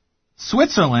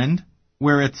Switzerland,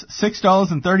 where it's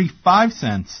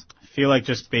 $6.35. I feel like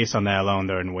just based on that alone,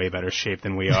 they're in way better shape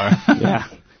than we are. Yeah.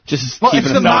 Just Well, keeping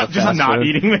it's it the out not- of just fast not food.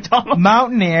 eating McDonald's.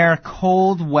 Mountain air,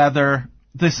 cold weather.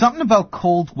 There's something about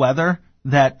cold weather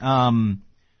that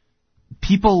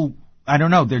people, I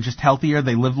don't know, they're just healthier.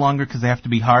 They live longer because they have to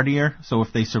be hardier. So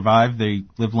if they survive, they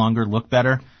live longer, look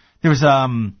better. There's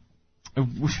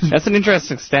That's an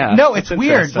interesting stat. no, it's That's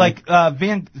weird. interesting. Like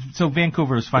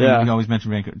Vancouver is funny. Yeah. We always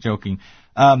mention Vancouver, joking.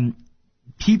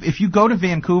 If you go to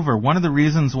Vancouver, one of the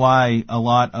reasons why a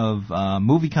lot of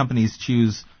movie companies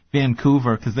choose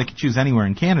Vancouver, because they could choose anywhere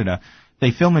in Canada,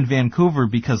 they film in Vancouver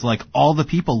because like all the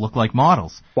people look like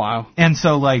models, Wow. and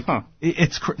so like Huh.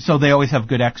 so they always have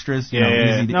good extras. You know,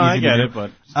 easy to, No, I easy to get do. it,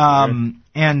 but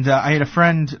And I had a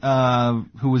friend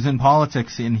who was in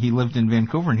politics, and he lived in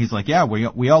Vancouver, and he's like, "Yeah,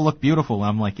 we all look beautiful." And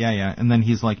I'm like, "Yeah." And then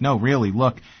he's like, "No, really,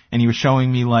 look." And he was showing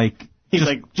me like He's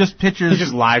just, like- just pictures. he's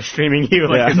just live streaming you.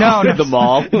 Like, Yeah. it's no, at the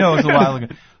mall. No, it was a while ago.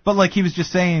 But like he was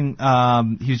just saying,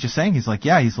 he's like,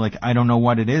 yeah, he's like, I don't know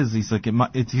what it is. He's like,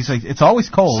 he's like, it's always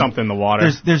cold. something in the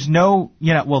water. There's no,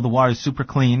 well, the water's super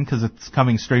clean because it's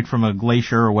coming straight from a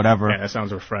glacier or whatever. Yeah, that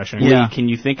sounds refreshing. Yeah. Lee, can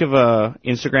you think of a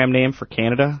Instagram name for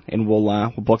Canada, and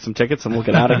we'll book some tickets and we'll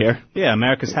get out of here. Yeah,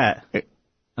 America's hat.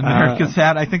 America's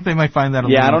hat. I think they might find that a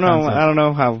Yeah, I little don't know. offensive. I don't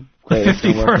know how The great it's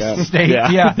gonna work 51st out. state.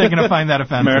 Yeah, they're gonna find that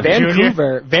offensive.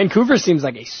 America. Vancouver seems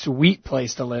like a sweet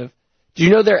place to live. Do you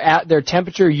know their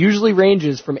temperature usually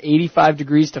ranges from 85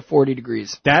 degrees to 40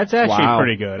 degrees? That's actually Wow.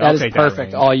 pretty good. That I'll is take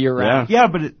perfect that all year round. Yeah,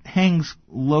 but it hangs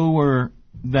lower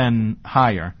than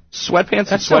higher. Sweatpants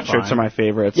That's still and sweatshirts fine. are my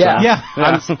favorites. Yeah, Yeah.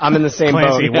 I'm in the same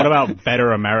Clancy, boat. what about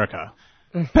Better America?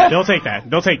 They'll take that.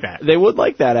 They'll take that. They would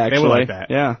like that, actually. would like that.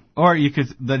 Yeah. Or you could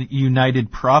the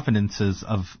United Providences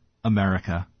of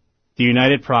America. The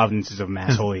United Provinces of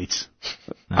Masshole Eats.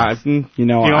 You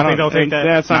know, You don't I think they'll take that?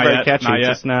 That's not Not very yet, catchy. not yet.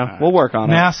 Just now. All right. We'll work on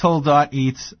it.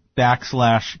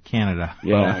 Masshole.eats/Canada.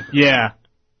 Yeah. Yeah.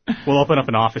 We'll open up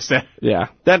an office there. Yeah.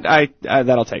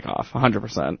 That'll take off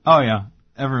 100%. Oh yeah.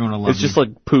 Everyone will love It's just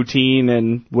like poutine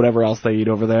and whatever else they eat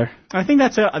over there. I think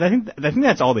that's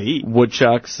that's all they eat.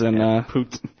 Woodchucks and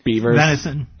beavers.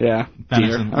 venison. Yeah.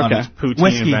 Venison. Deer. A lot Okay. of Poutine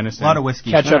whiskey. and venison. A lot of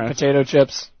whiskey. Ketchup, Alright. potato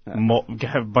chips. Have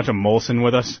a bunch of Molson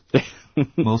with us.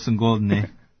 Molson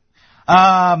Golden.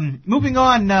 Moving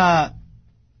on.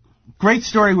 Great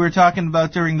story we were talking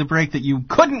about during the break that you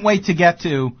couldn't wait to get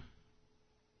to.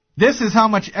 This is how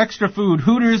much extra food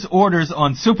Hooters orders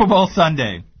on Super Bowl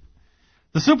Sunday.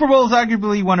 The Super Bowl is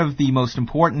arguably one of the most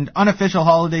important unofficial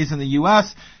holidays in the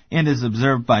U.S. and is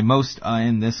observed by most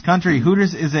in this country.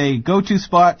 Hooters is a go-to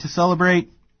spot to celebrate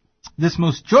this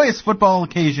most joyous football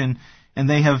occasion, and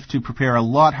they have to prepare a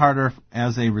lot harder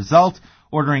as a result,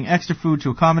 ordering extra food to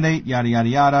accommodate, yada, yada,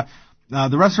 yada.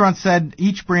 The restaurant said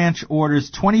each branch orders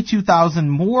 22,000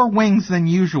 more wings than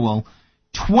usual,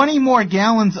 20 more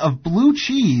gallons of blue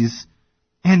cheese,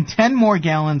 and 10 more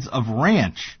gallons of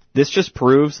ranch. This just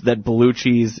proves that blue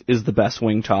cheese is the best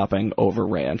wing topping over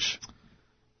ranch.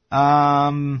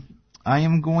 I'm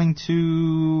going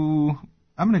to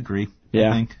agree. Yeah.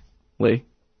 I think. Lee?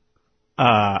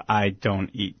 I don't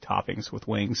eat toppings with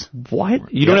wings.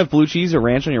 What? You don't have blue cheese or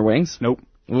ranch on your wings? Nope.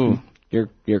 Ooh,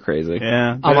 you're crazy.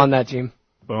 Yeah. I'm on that team.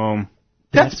 Boom.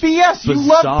 That's BS. You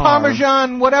love bizarre.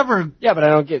 Parmesan, whatever. Yeah, but I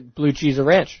don't get blue cheese or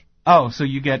ranch. Oh, so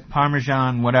you get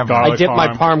Parmesan, whatever. Garlic I dip my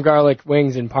parm. parm garlic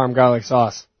wings in parm garlic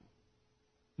sauce.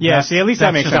 Yeah, That's- see, at least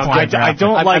that that's makes just sense. I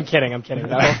don't I'm like. kidding. I'm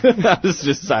kidding. I was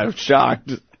just I'm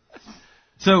shocked.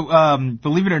 So,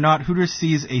 believe it or not, Hooters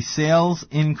sees a sales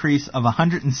increase of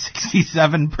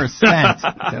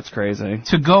 167%. That's crazy.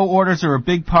 To-go orders are a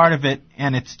big part of it,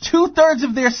 and it's 2/3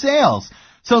 of their sales.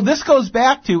 So this goes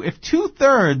back to if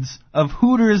 2/3 of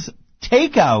Hooters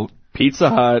takeout, Pizza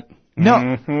Hut.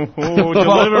 no,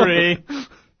 Delivery.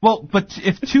 well, but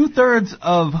if 2/3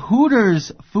 of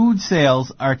Hooters food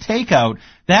sales are takeout,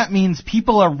 that means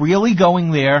people are really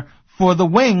going there for the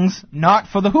wings, not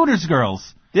for the Hooters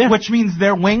girls. Yeah. Which means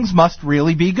their wings must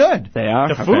really be good. They are.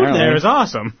 The food apparently. there is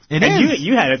awesome. It and is.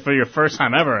 You had it for your first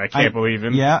time ever. I can't believe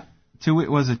it. Yeah.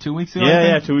 Was it 2 weeks ago? I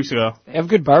Yeah, think? 2 weeks ago. They have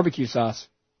good barbecue sauce.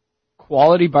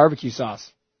 Quality barbecue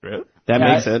sauce. Really? That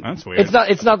Yeah, makes it. That's weird.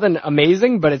 It's nothing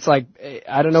amazing, but it's like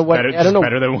I don't know what better- I don't know. just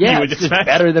better than what yeah, you would it's just expect.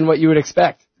 better than what you would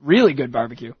expect. Really good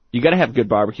barbecue. You got to have good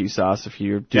barbecue sauce if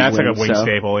you do. Yeah, it's like a wings, wing so-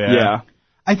 staple, yeah. Yeah.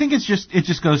 I think it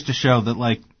just goes to show that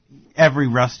like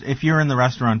if you're in the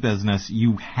restaurant business,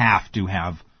 you have to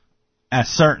have a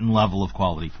certain level of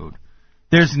quality food.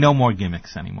 There's no more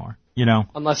gimmicks anymore, you know?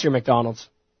 Unless you're McDonald's.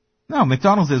 No,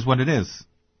 McDonald's is what it is.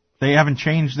 They haven't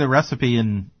changed their recipe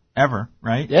in ever,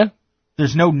 right? Yeah.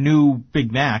 There's no new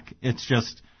Big Mac. It's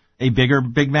just a bigger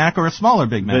Big Mac or a smaller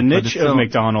Big Mac. The but niche it's still- of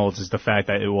McDonald's is the fact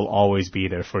that it will always be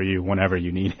there for you whenever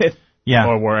you need it. Yeah.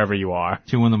 Or wherever you are.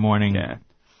 2 in the morning. Yeah.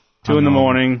 2 in the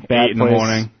morning, Bad 8 in the place,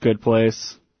 morning. good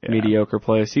place, Yeah. mediocre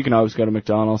place. You can always go to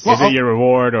McDonald's. Well, Is it your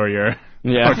reward or your...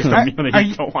 Yeah. or just a meal that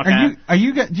you don't want to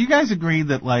have? do you guys agree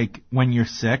that like when you're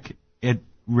sick, it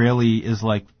really is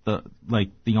like the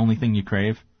only thing you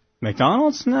crave?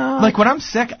 McDonald's? No. Like when I'm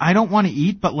sick, I don't want to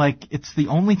eat, but like it's the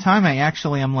only time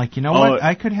I'm like, you know what?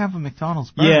 I could have a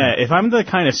McDonald's burger. Yeah, if I'm the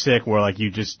kind of sick where like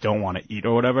you just don't want to eat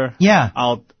or whatever, Yeah.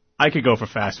 I could go for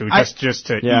fast food just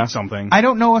to Yeah. eat something. I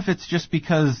don't know if it's just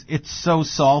because it's so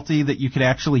salty that you could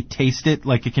actually taste it,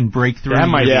 like it can break through. that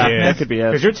might Yeah, be it. that could be it.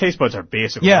 Because your taste buds are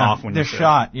basically Yeah, off when they're you're sick.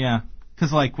 shot. Yeah,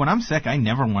 because like when I'm sick, I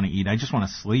never want to eat. I just want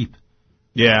to sleep.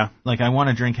 Yeah. Like I want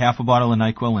to drink half a bottle of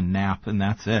NyQuil and nap, and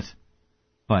that's it.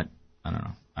 But I don't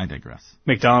know. I digress.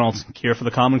 McDonald's, cure for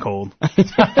the common cold.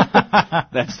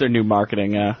 That's their new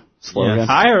marketing slogan. Yes.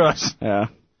 Hire us. Yeah.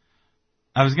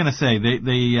 I was gonna say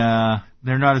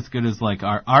they're not as good as like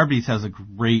Arby's has a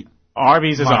great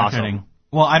Arby's is marketing. awesome.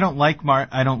 Well, I don't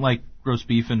like roast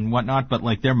beef and whatnot, but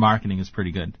like their marketing is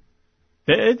pretty good.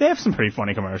 They have some pretty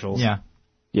funny commercials. Yeah,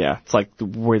 Yeah. It's like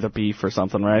we're the beef or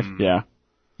something, right? Yeah.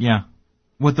 yeah.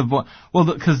 With the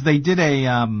because they did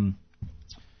a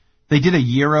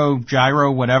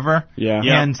gyro whatever. Yeah.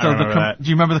 Yeah. And so I remember that. do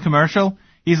you remember the commercial?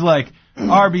 He's like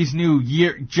Arby's new he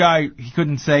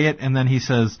couldn't say it, and then he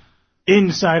says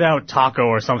Inside Out Taco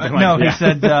or something like no, that. he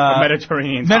said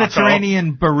Mediterranean taco.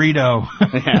 Mediterranean burrito.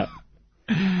 Yeah.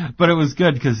 But it was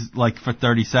good because, like, for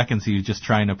 30 seconds he was just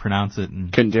trying to pronounce it.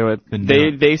 And Couldn't do it. Couldn't do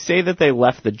it. They say that they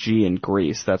left the G in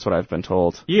Greece. That's what I've been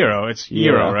told. Gyro. It's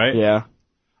gyro, right? Yeah.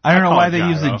 I don't know call why it they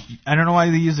use gyro. I don't know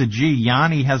why they use a G.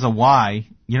 Yanni has a Y.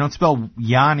 You don't spell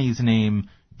Yanni's name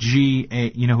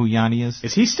G-A. You know who Yanni is?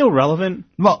 Is he still relevant?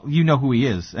 Well, you know who he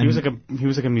is. And He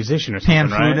was like a musician or pan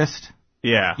something, right? flutist.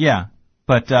 Yeah. Yeah,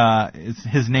 but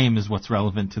his name is what's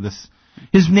relevant to this.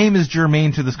 His name is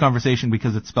germane to this conversation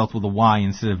because it's spelt with a Y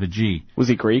instead of a G. Was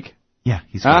he Greek? Yeah,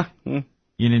 he's Huh? Greek.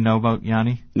 You didn't know about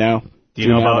Yanni? No. Do you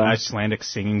know about them? Icelandic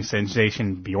singing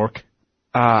sensation Bjork?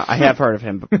 I have heard of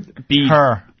him. But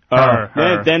Her.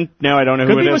 Her. Then no, I don't know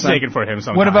Could who be it is. mistaken for him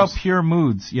sometimes. What about Pure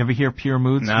Moods? You ever hear Pure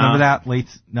Moods? No. Remember that?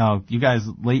 You guys,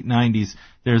 late 90s,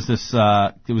 there's this,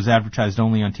 it was advertised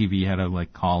only on TV, you had to,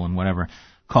 like, call and whatever,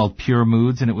 called Pure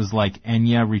Moods, and it was like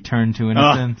Enya, Return to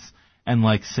Innocence, and,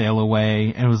 like, Sail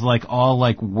Away, and it was, like, all,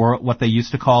 like, what they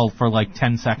used to call, for, like,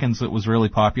 10 seconds, it was really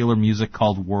popular music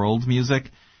called world music,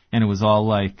 and it was all,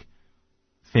 like,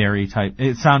 fairy type.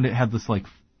 It had this, like...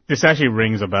 This actually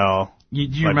rings a bell. Do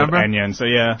you like remember? With Enya, and so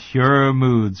yeah. Pure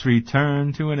Moods,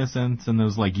 Return to Innocence, and there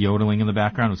was, like, yodeling in the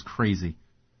background. It was crazy.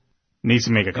 Needs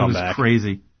to make a It was comeback.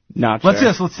 crazy. Not Let's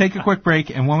sure. let's take a quick break,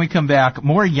 and when we come back,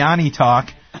 more Yanni talk.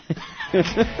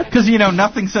 Because,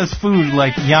 nothing says food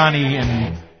like Yanni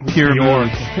and Pure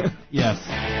Moods. Yes.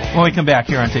 When we come back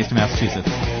here on Taste of Massachusetts.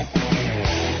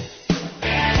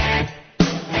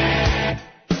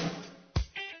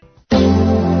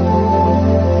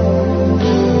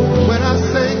 When I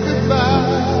say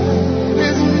goodbye,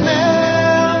 it's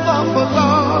never for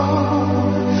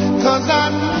long. 'Cause I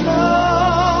know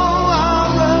our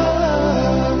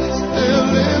love still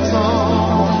lives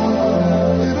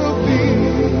on. It'll be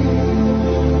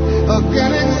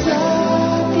again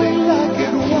exactly like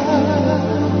it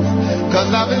was.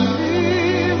 'Cause I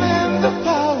believe in the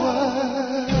power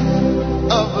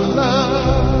of love.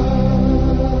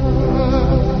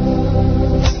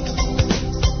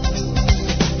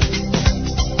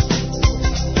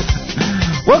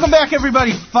 Welcome back,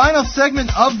 everybody. Final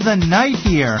segment of the night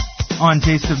here on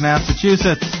Taste of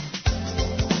Massachusetts.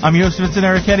 I'm your host, Vincent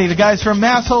Ericetti. The guys from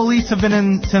Masshole Eats have been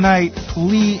in tonight,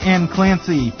 Lee and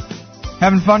Clancy.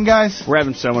 Having fun, guys? We're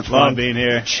having so much Love fun. being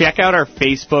here. Check out our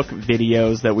Facebook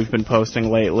videos that we've been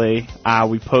posting lately.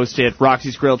 We posted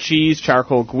Roxy's Grilled Cheese,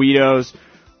 Charcoal Guidos,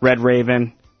 Red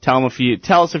Raven. Tell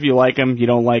us if you like them, you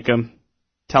don't like them.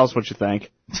 Tell us what you think.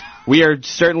 We are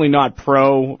certainly not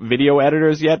pro video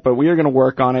editors yet, but we are going to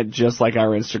work on it just like our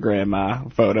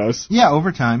Instagram photos. Yeah,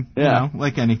 over time. Yeah.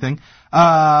 Like anything.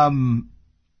 What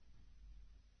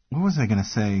was I going to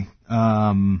say?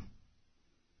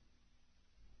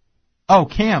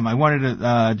 Cam. I wanted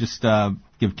to just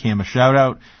give Cam a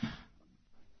shout-out.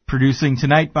 Producing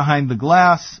tonight behind the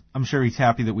glass. I'm sure he's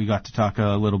happy that we got to talk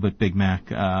a little bit Big Mac,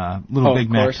 Big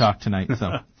Mac course. talk tonight.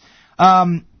 So,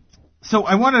 so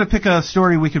I wanted to pick a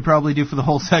story we could probably do for the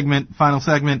whole segment, final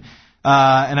segment,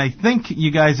 and I think you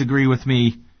guys agree with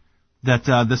me that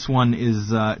this one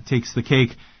takes the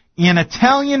cake. An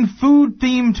Italian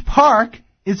food-themed park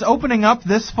is opening up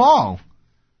this fall.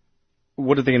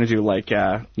 What are they going to do? Like,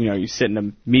 you sit in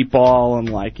a meatball and,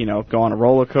 go on a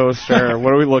roller coaster?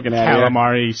 What are we looking at here?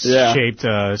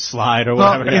 Calamari-shaped slide or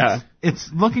whatever. Well,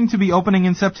 it's looking to be opening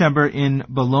in September in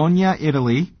Bologna,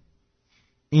 Italy.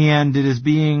 And it is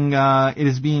being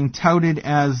touted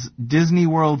as Disney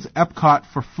World's Epcot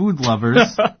for food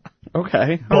lovers.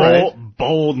 Okay. All right.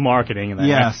 Bold marketing there.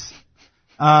 Yes.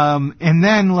 And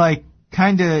then,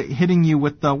 kind of hitting you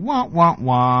with the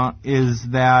wah is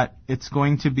that it's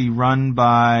going to be run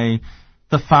by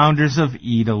the founders of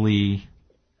Eataly.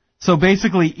 So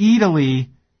basically, Eataly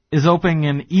is opening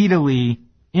an Eataly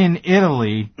in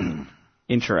Italy.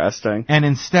 Interesting. And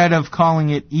instead of calling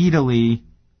it Eataly,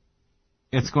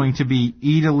 it's going to be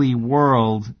Eataly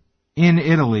World in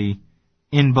Italy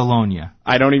in Bologna.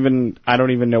 I don't even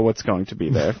know what's going to be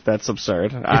there. That's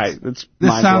absurd. This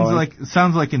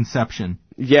sounds like Inception.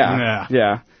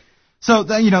 Yeah. So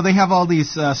they have all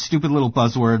these stupid little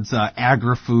buzzwords: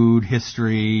 agri-food,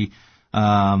 history,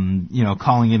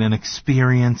 calling it an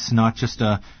experience, not just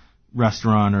a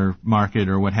restaurant or market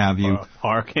or what have you.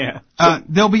 Park, yeah.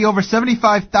 There'll be over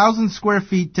 75,000 square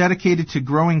feet dedicated to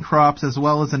growing crops, as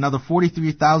well as another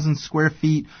 43,000 square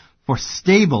feet for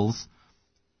stables.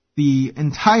 The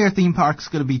entire theme park's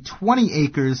going to be 20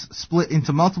 acres, split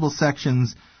into multiple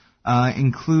sections,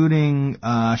 including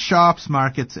shops,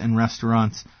 markets, and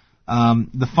restaurants.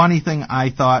 The funny thing I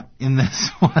thought in this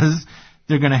was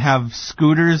they're going to have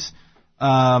scooters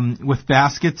with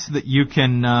baskets that you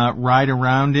can ride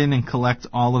around in and collect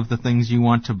all of the things you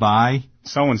want to buy.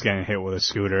 Someone's getting hit with a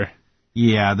scooter.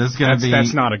 Yeah, there's going to be...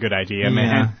 That's not a good idea,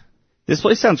 man. This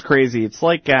place sounds crazy. It's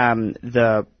like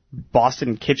the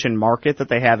Boston Kitchen Market that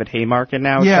they have at Haymarket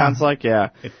now, it sounds like. Yeah.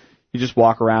 You just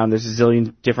walk around. There's a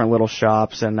zillion different little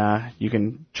shops, and you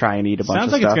can try and eat a bunch of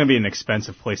stuff. Sounds like it's going to be an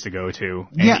expensive place to go to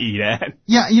and eat at.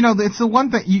 Yeah, it's the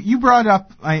one thing you brought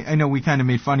up. I know we kind of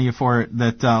made fun of you for it,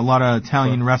 that a lot of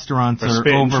Italian restaurants are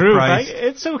overpriced.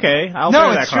 It's okay. I'll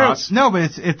bear that cross. True. No,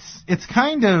 but it's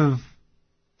kind of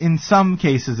in some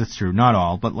cases it's true, not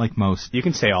all, but like most. You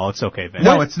can say all. It's okay, Vince.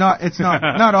 No, it's not. It's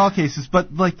not all cases.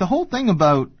 But like the whole thing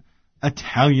about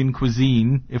Italian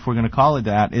cuisine, if we're going to call it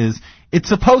that, is it's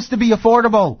supposed to be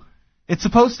affordable. It's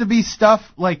supposed to be stuff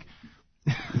like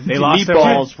They lost their way.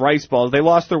 Meatballs, rice balls. They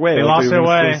lost their way. They like lost we their were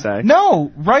way. gonna say.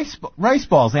 no rice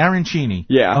balls, arancini.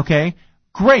 Yeah. Okay.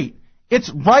 Great. It's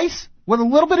rice with a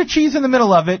little bit of cheese in the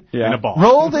middle of it, Yeah. In a ball.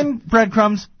 rolled in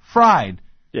breadcrumbs, fried.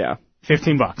 Yeah.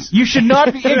 $15. You should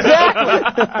not be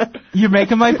exactly. You're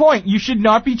making my point. You should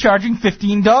not be charging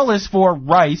 $15 for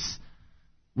rice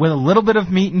with a little bit of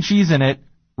meat and cheese in it,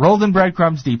 rolled in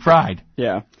breadcrumbs, deep fried.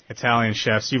 Yeah. Italian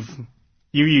chefs, you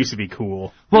used to be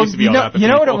cool. Well, used to be you all know, that for you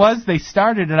know what it people. was? They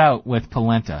started it out with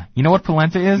polenta. You know what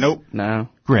polenta is? Nope. No.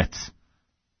 Grits.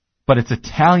 But it's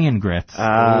Italian grits.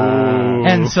 Ooh.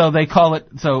 And so they call it,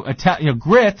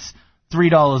 grits,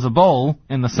 $3 a bowl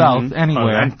in the South,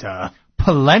 anywhere. Polenta.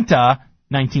 Polenta,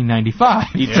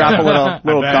 $19.95. You drop a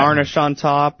little bet. garnish on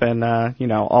top, and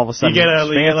all of a sudden You get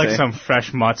it's like fancy. some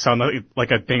fresh mutts on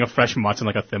like a thing of fresh mutts and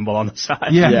like a thimble on the side.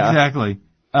 Yeah, Yeah. exactly.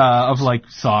 Of like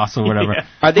sauce or whatever. Yeah.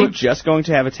 Are they just going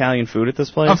to have Italian food at this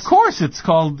place? Of course, it's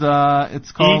called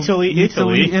Italy.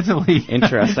 Italy.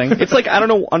 Interesting. It's like I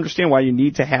don't understand why you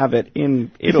need to have it in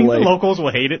You think the Italy. locals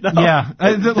will hate it though? Yeah, They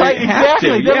have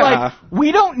exactly. to, They're yeah. like,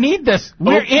 we don't need this.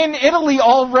 We're in Italy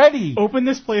already. Open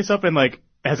this place up and like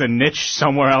as a niche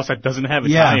somewhere else that doesn't have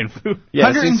Yeah. Italian food. Yeah,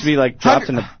 it 100 seems to be like dropped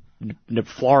in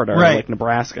Florida or Right. like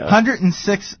Nebraska.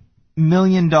 $106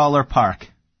 million park.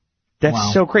 That's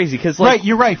Wow. so crazy because Right,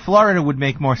 you're right. Florida would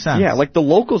make more sense. yeah, like the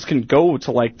locals can go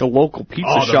to like the local pizza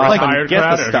Oh, the shop retired and get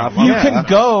crowd the are stuff. gonna you love can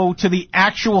go to the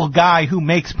actual guy who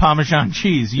makes Parmesan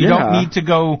cheese. You Yeah. don't need to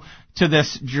go to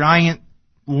this giant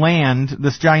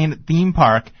theme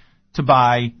park to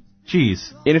buy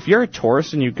cheese. And if you're a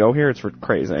tourist and you go here, it's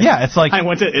crazy. Yeah, it's like I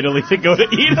went to Italy to go to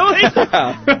Italy.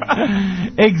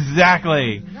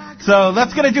 exactly. So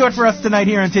that's going to do it for us tonight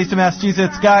here on Taste of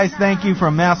Massachusetts. Guys, thank you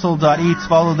from Massel.eats.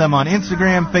 Follow them on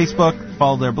Instagram, Facebook,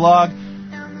 follow their blog.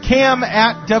 Cam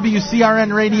at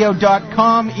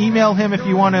WCRNradio.com. Email him if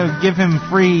you want to give him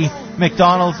free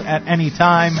McDonald's at any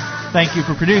time. Thank you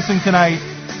for producing tonight.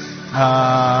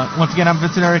 Once again, I'm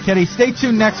Vincent Arricchetti. Stay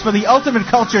tuned next for the Ultimate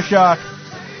Culture Shock.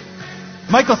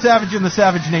 Michael Savage and the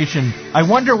Savage Nation. I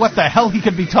wonder what the hell he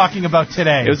could be talking about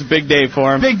today. It was a big day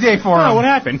for him. Big day for him. Oh, what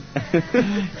happened?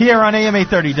 Here on AM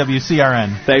 830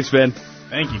 WCRN. Thanks, Ben.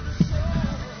 Thank you.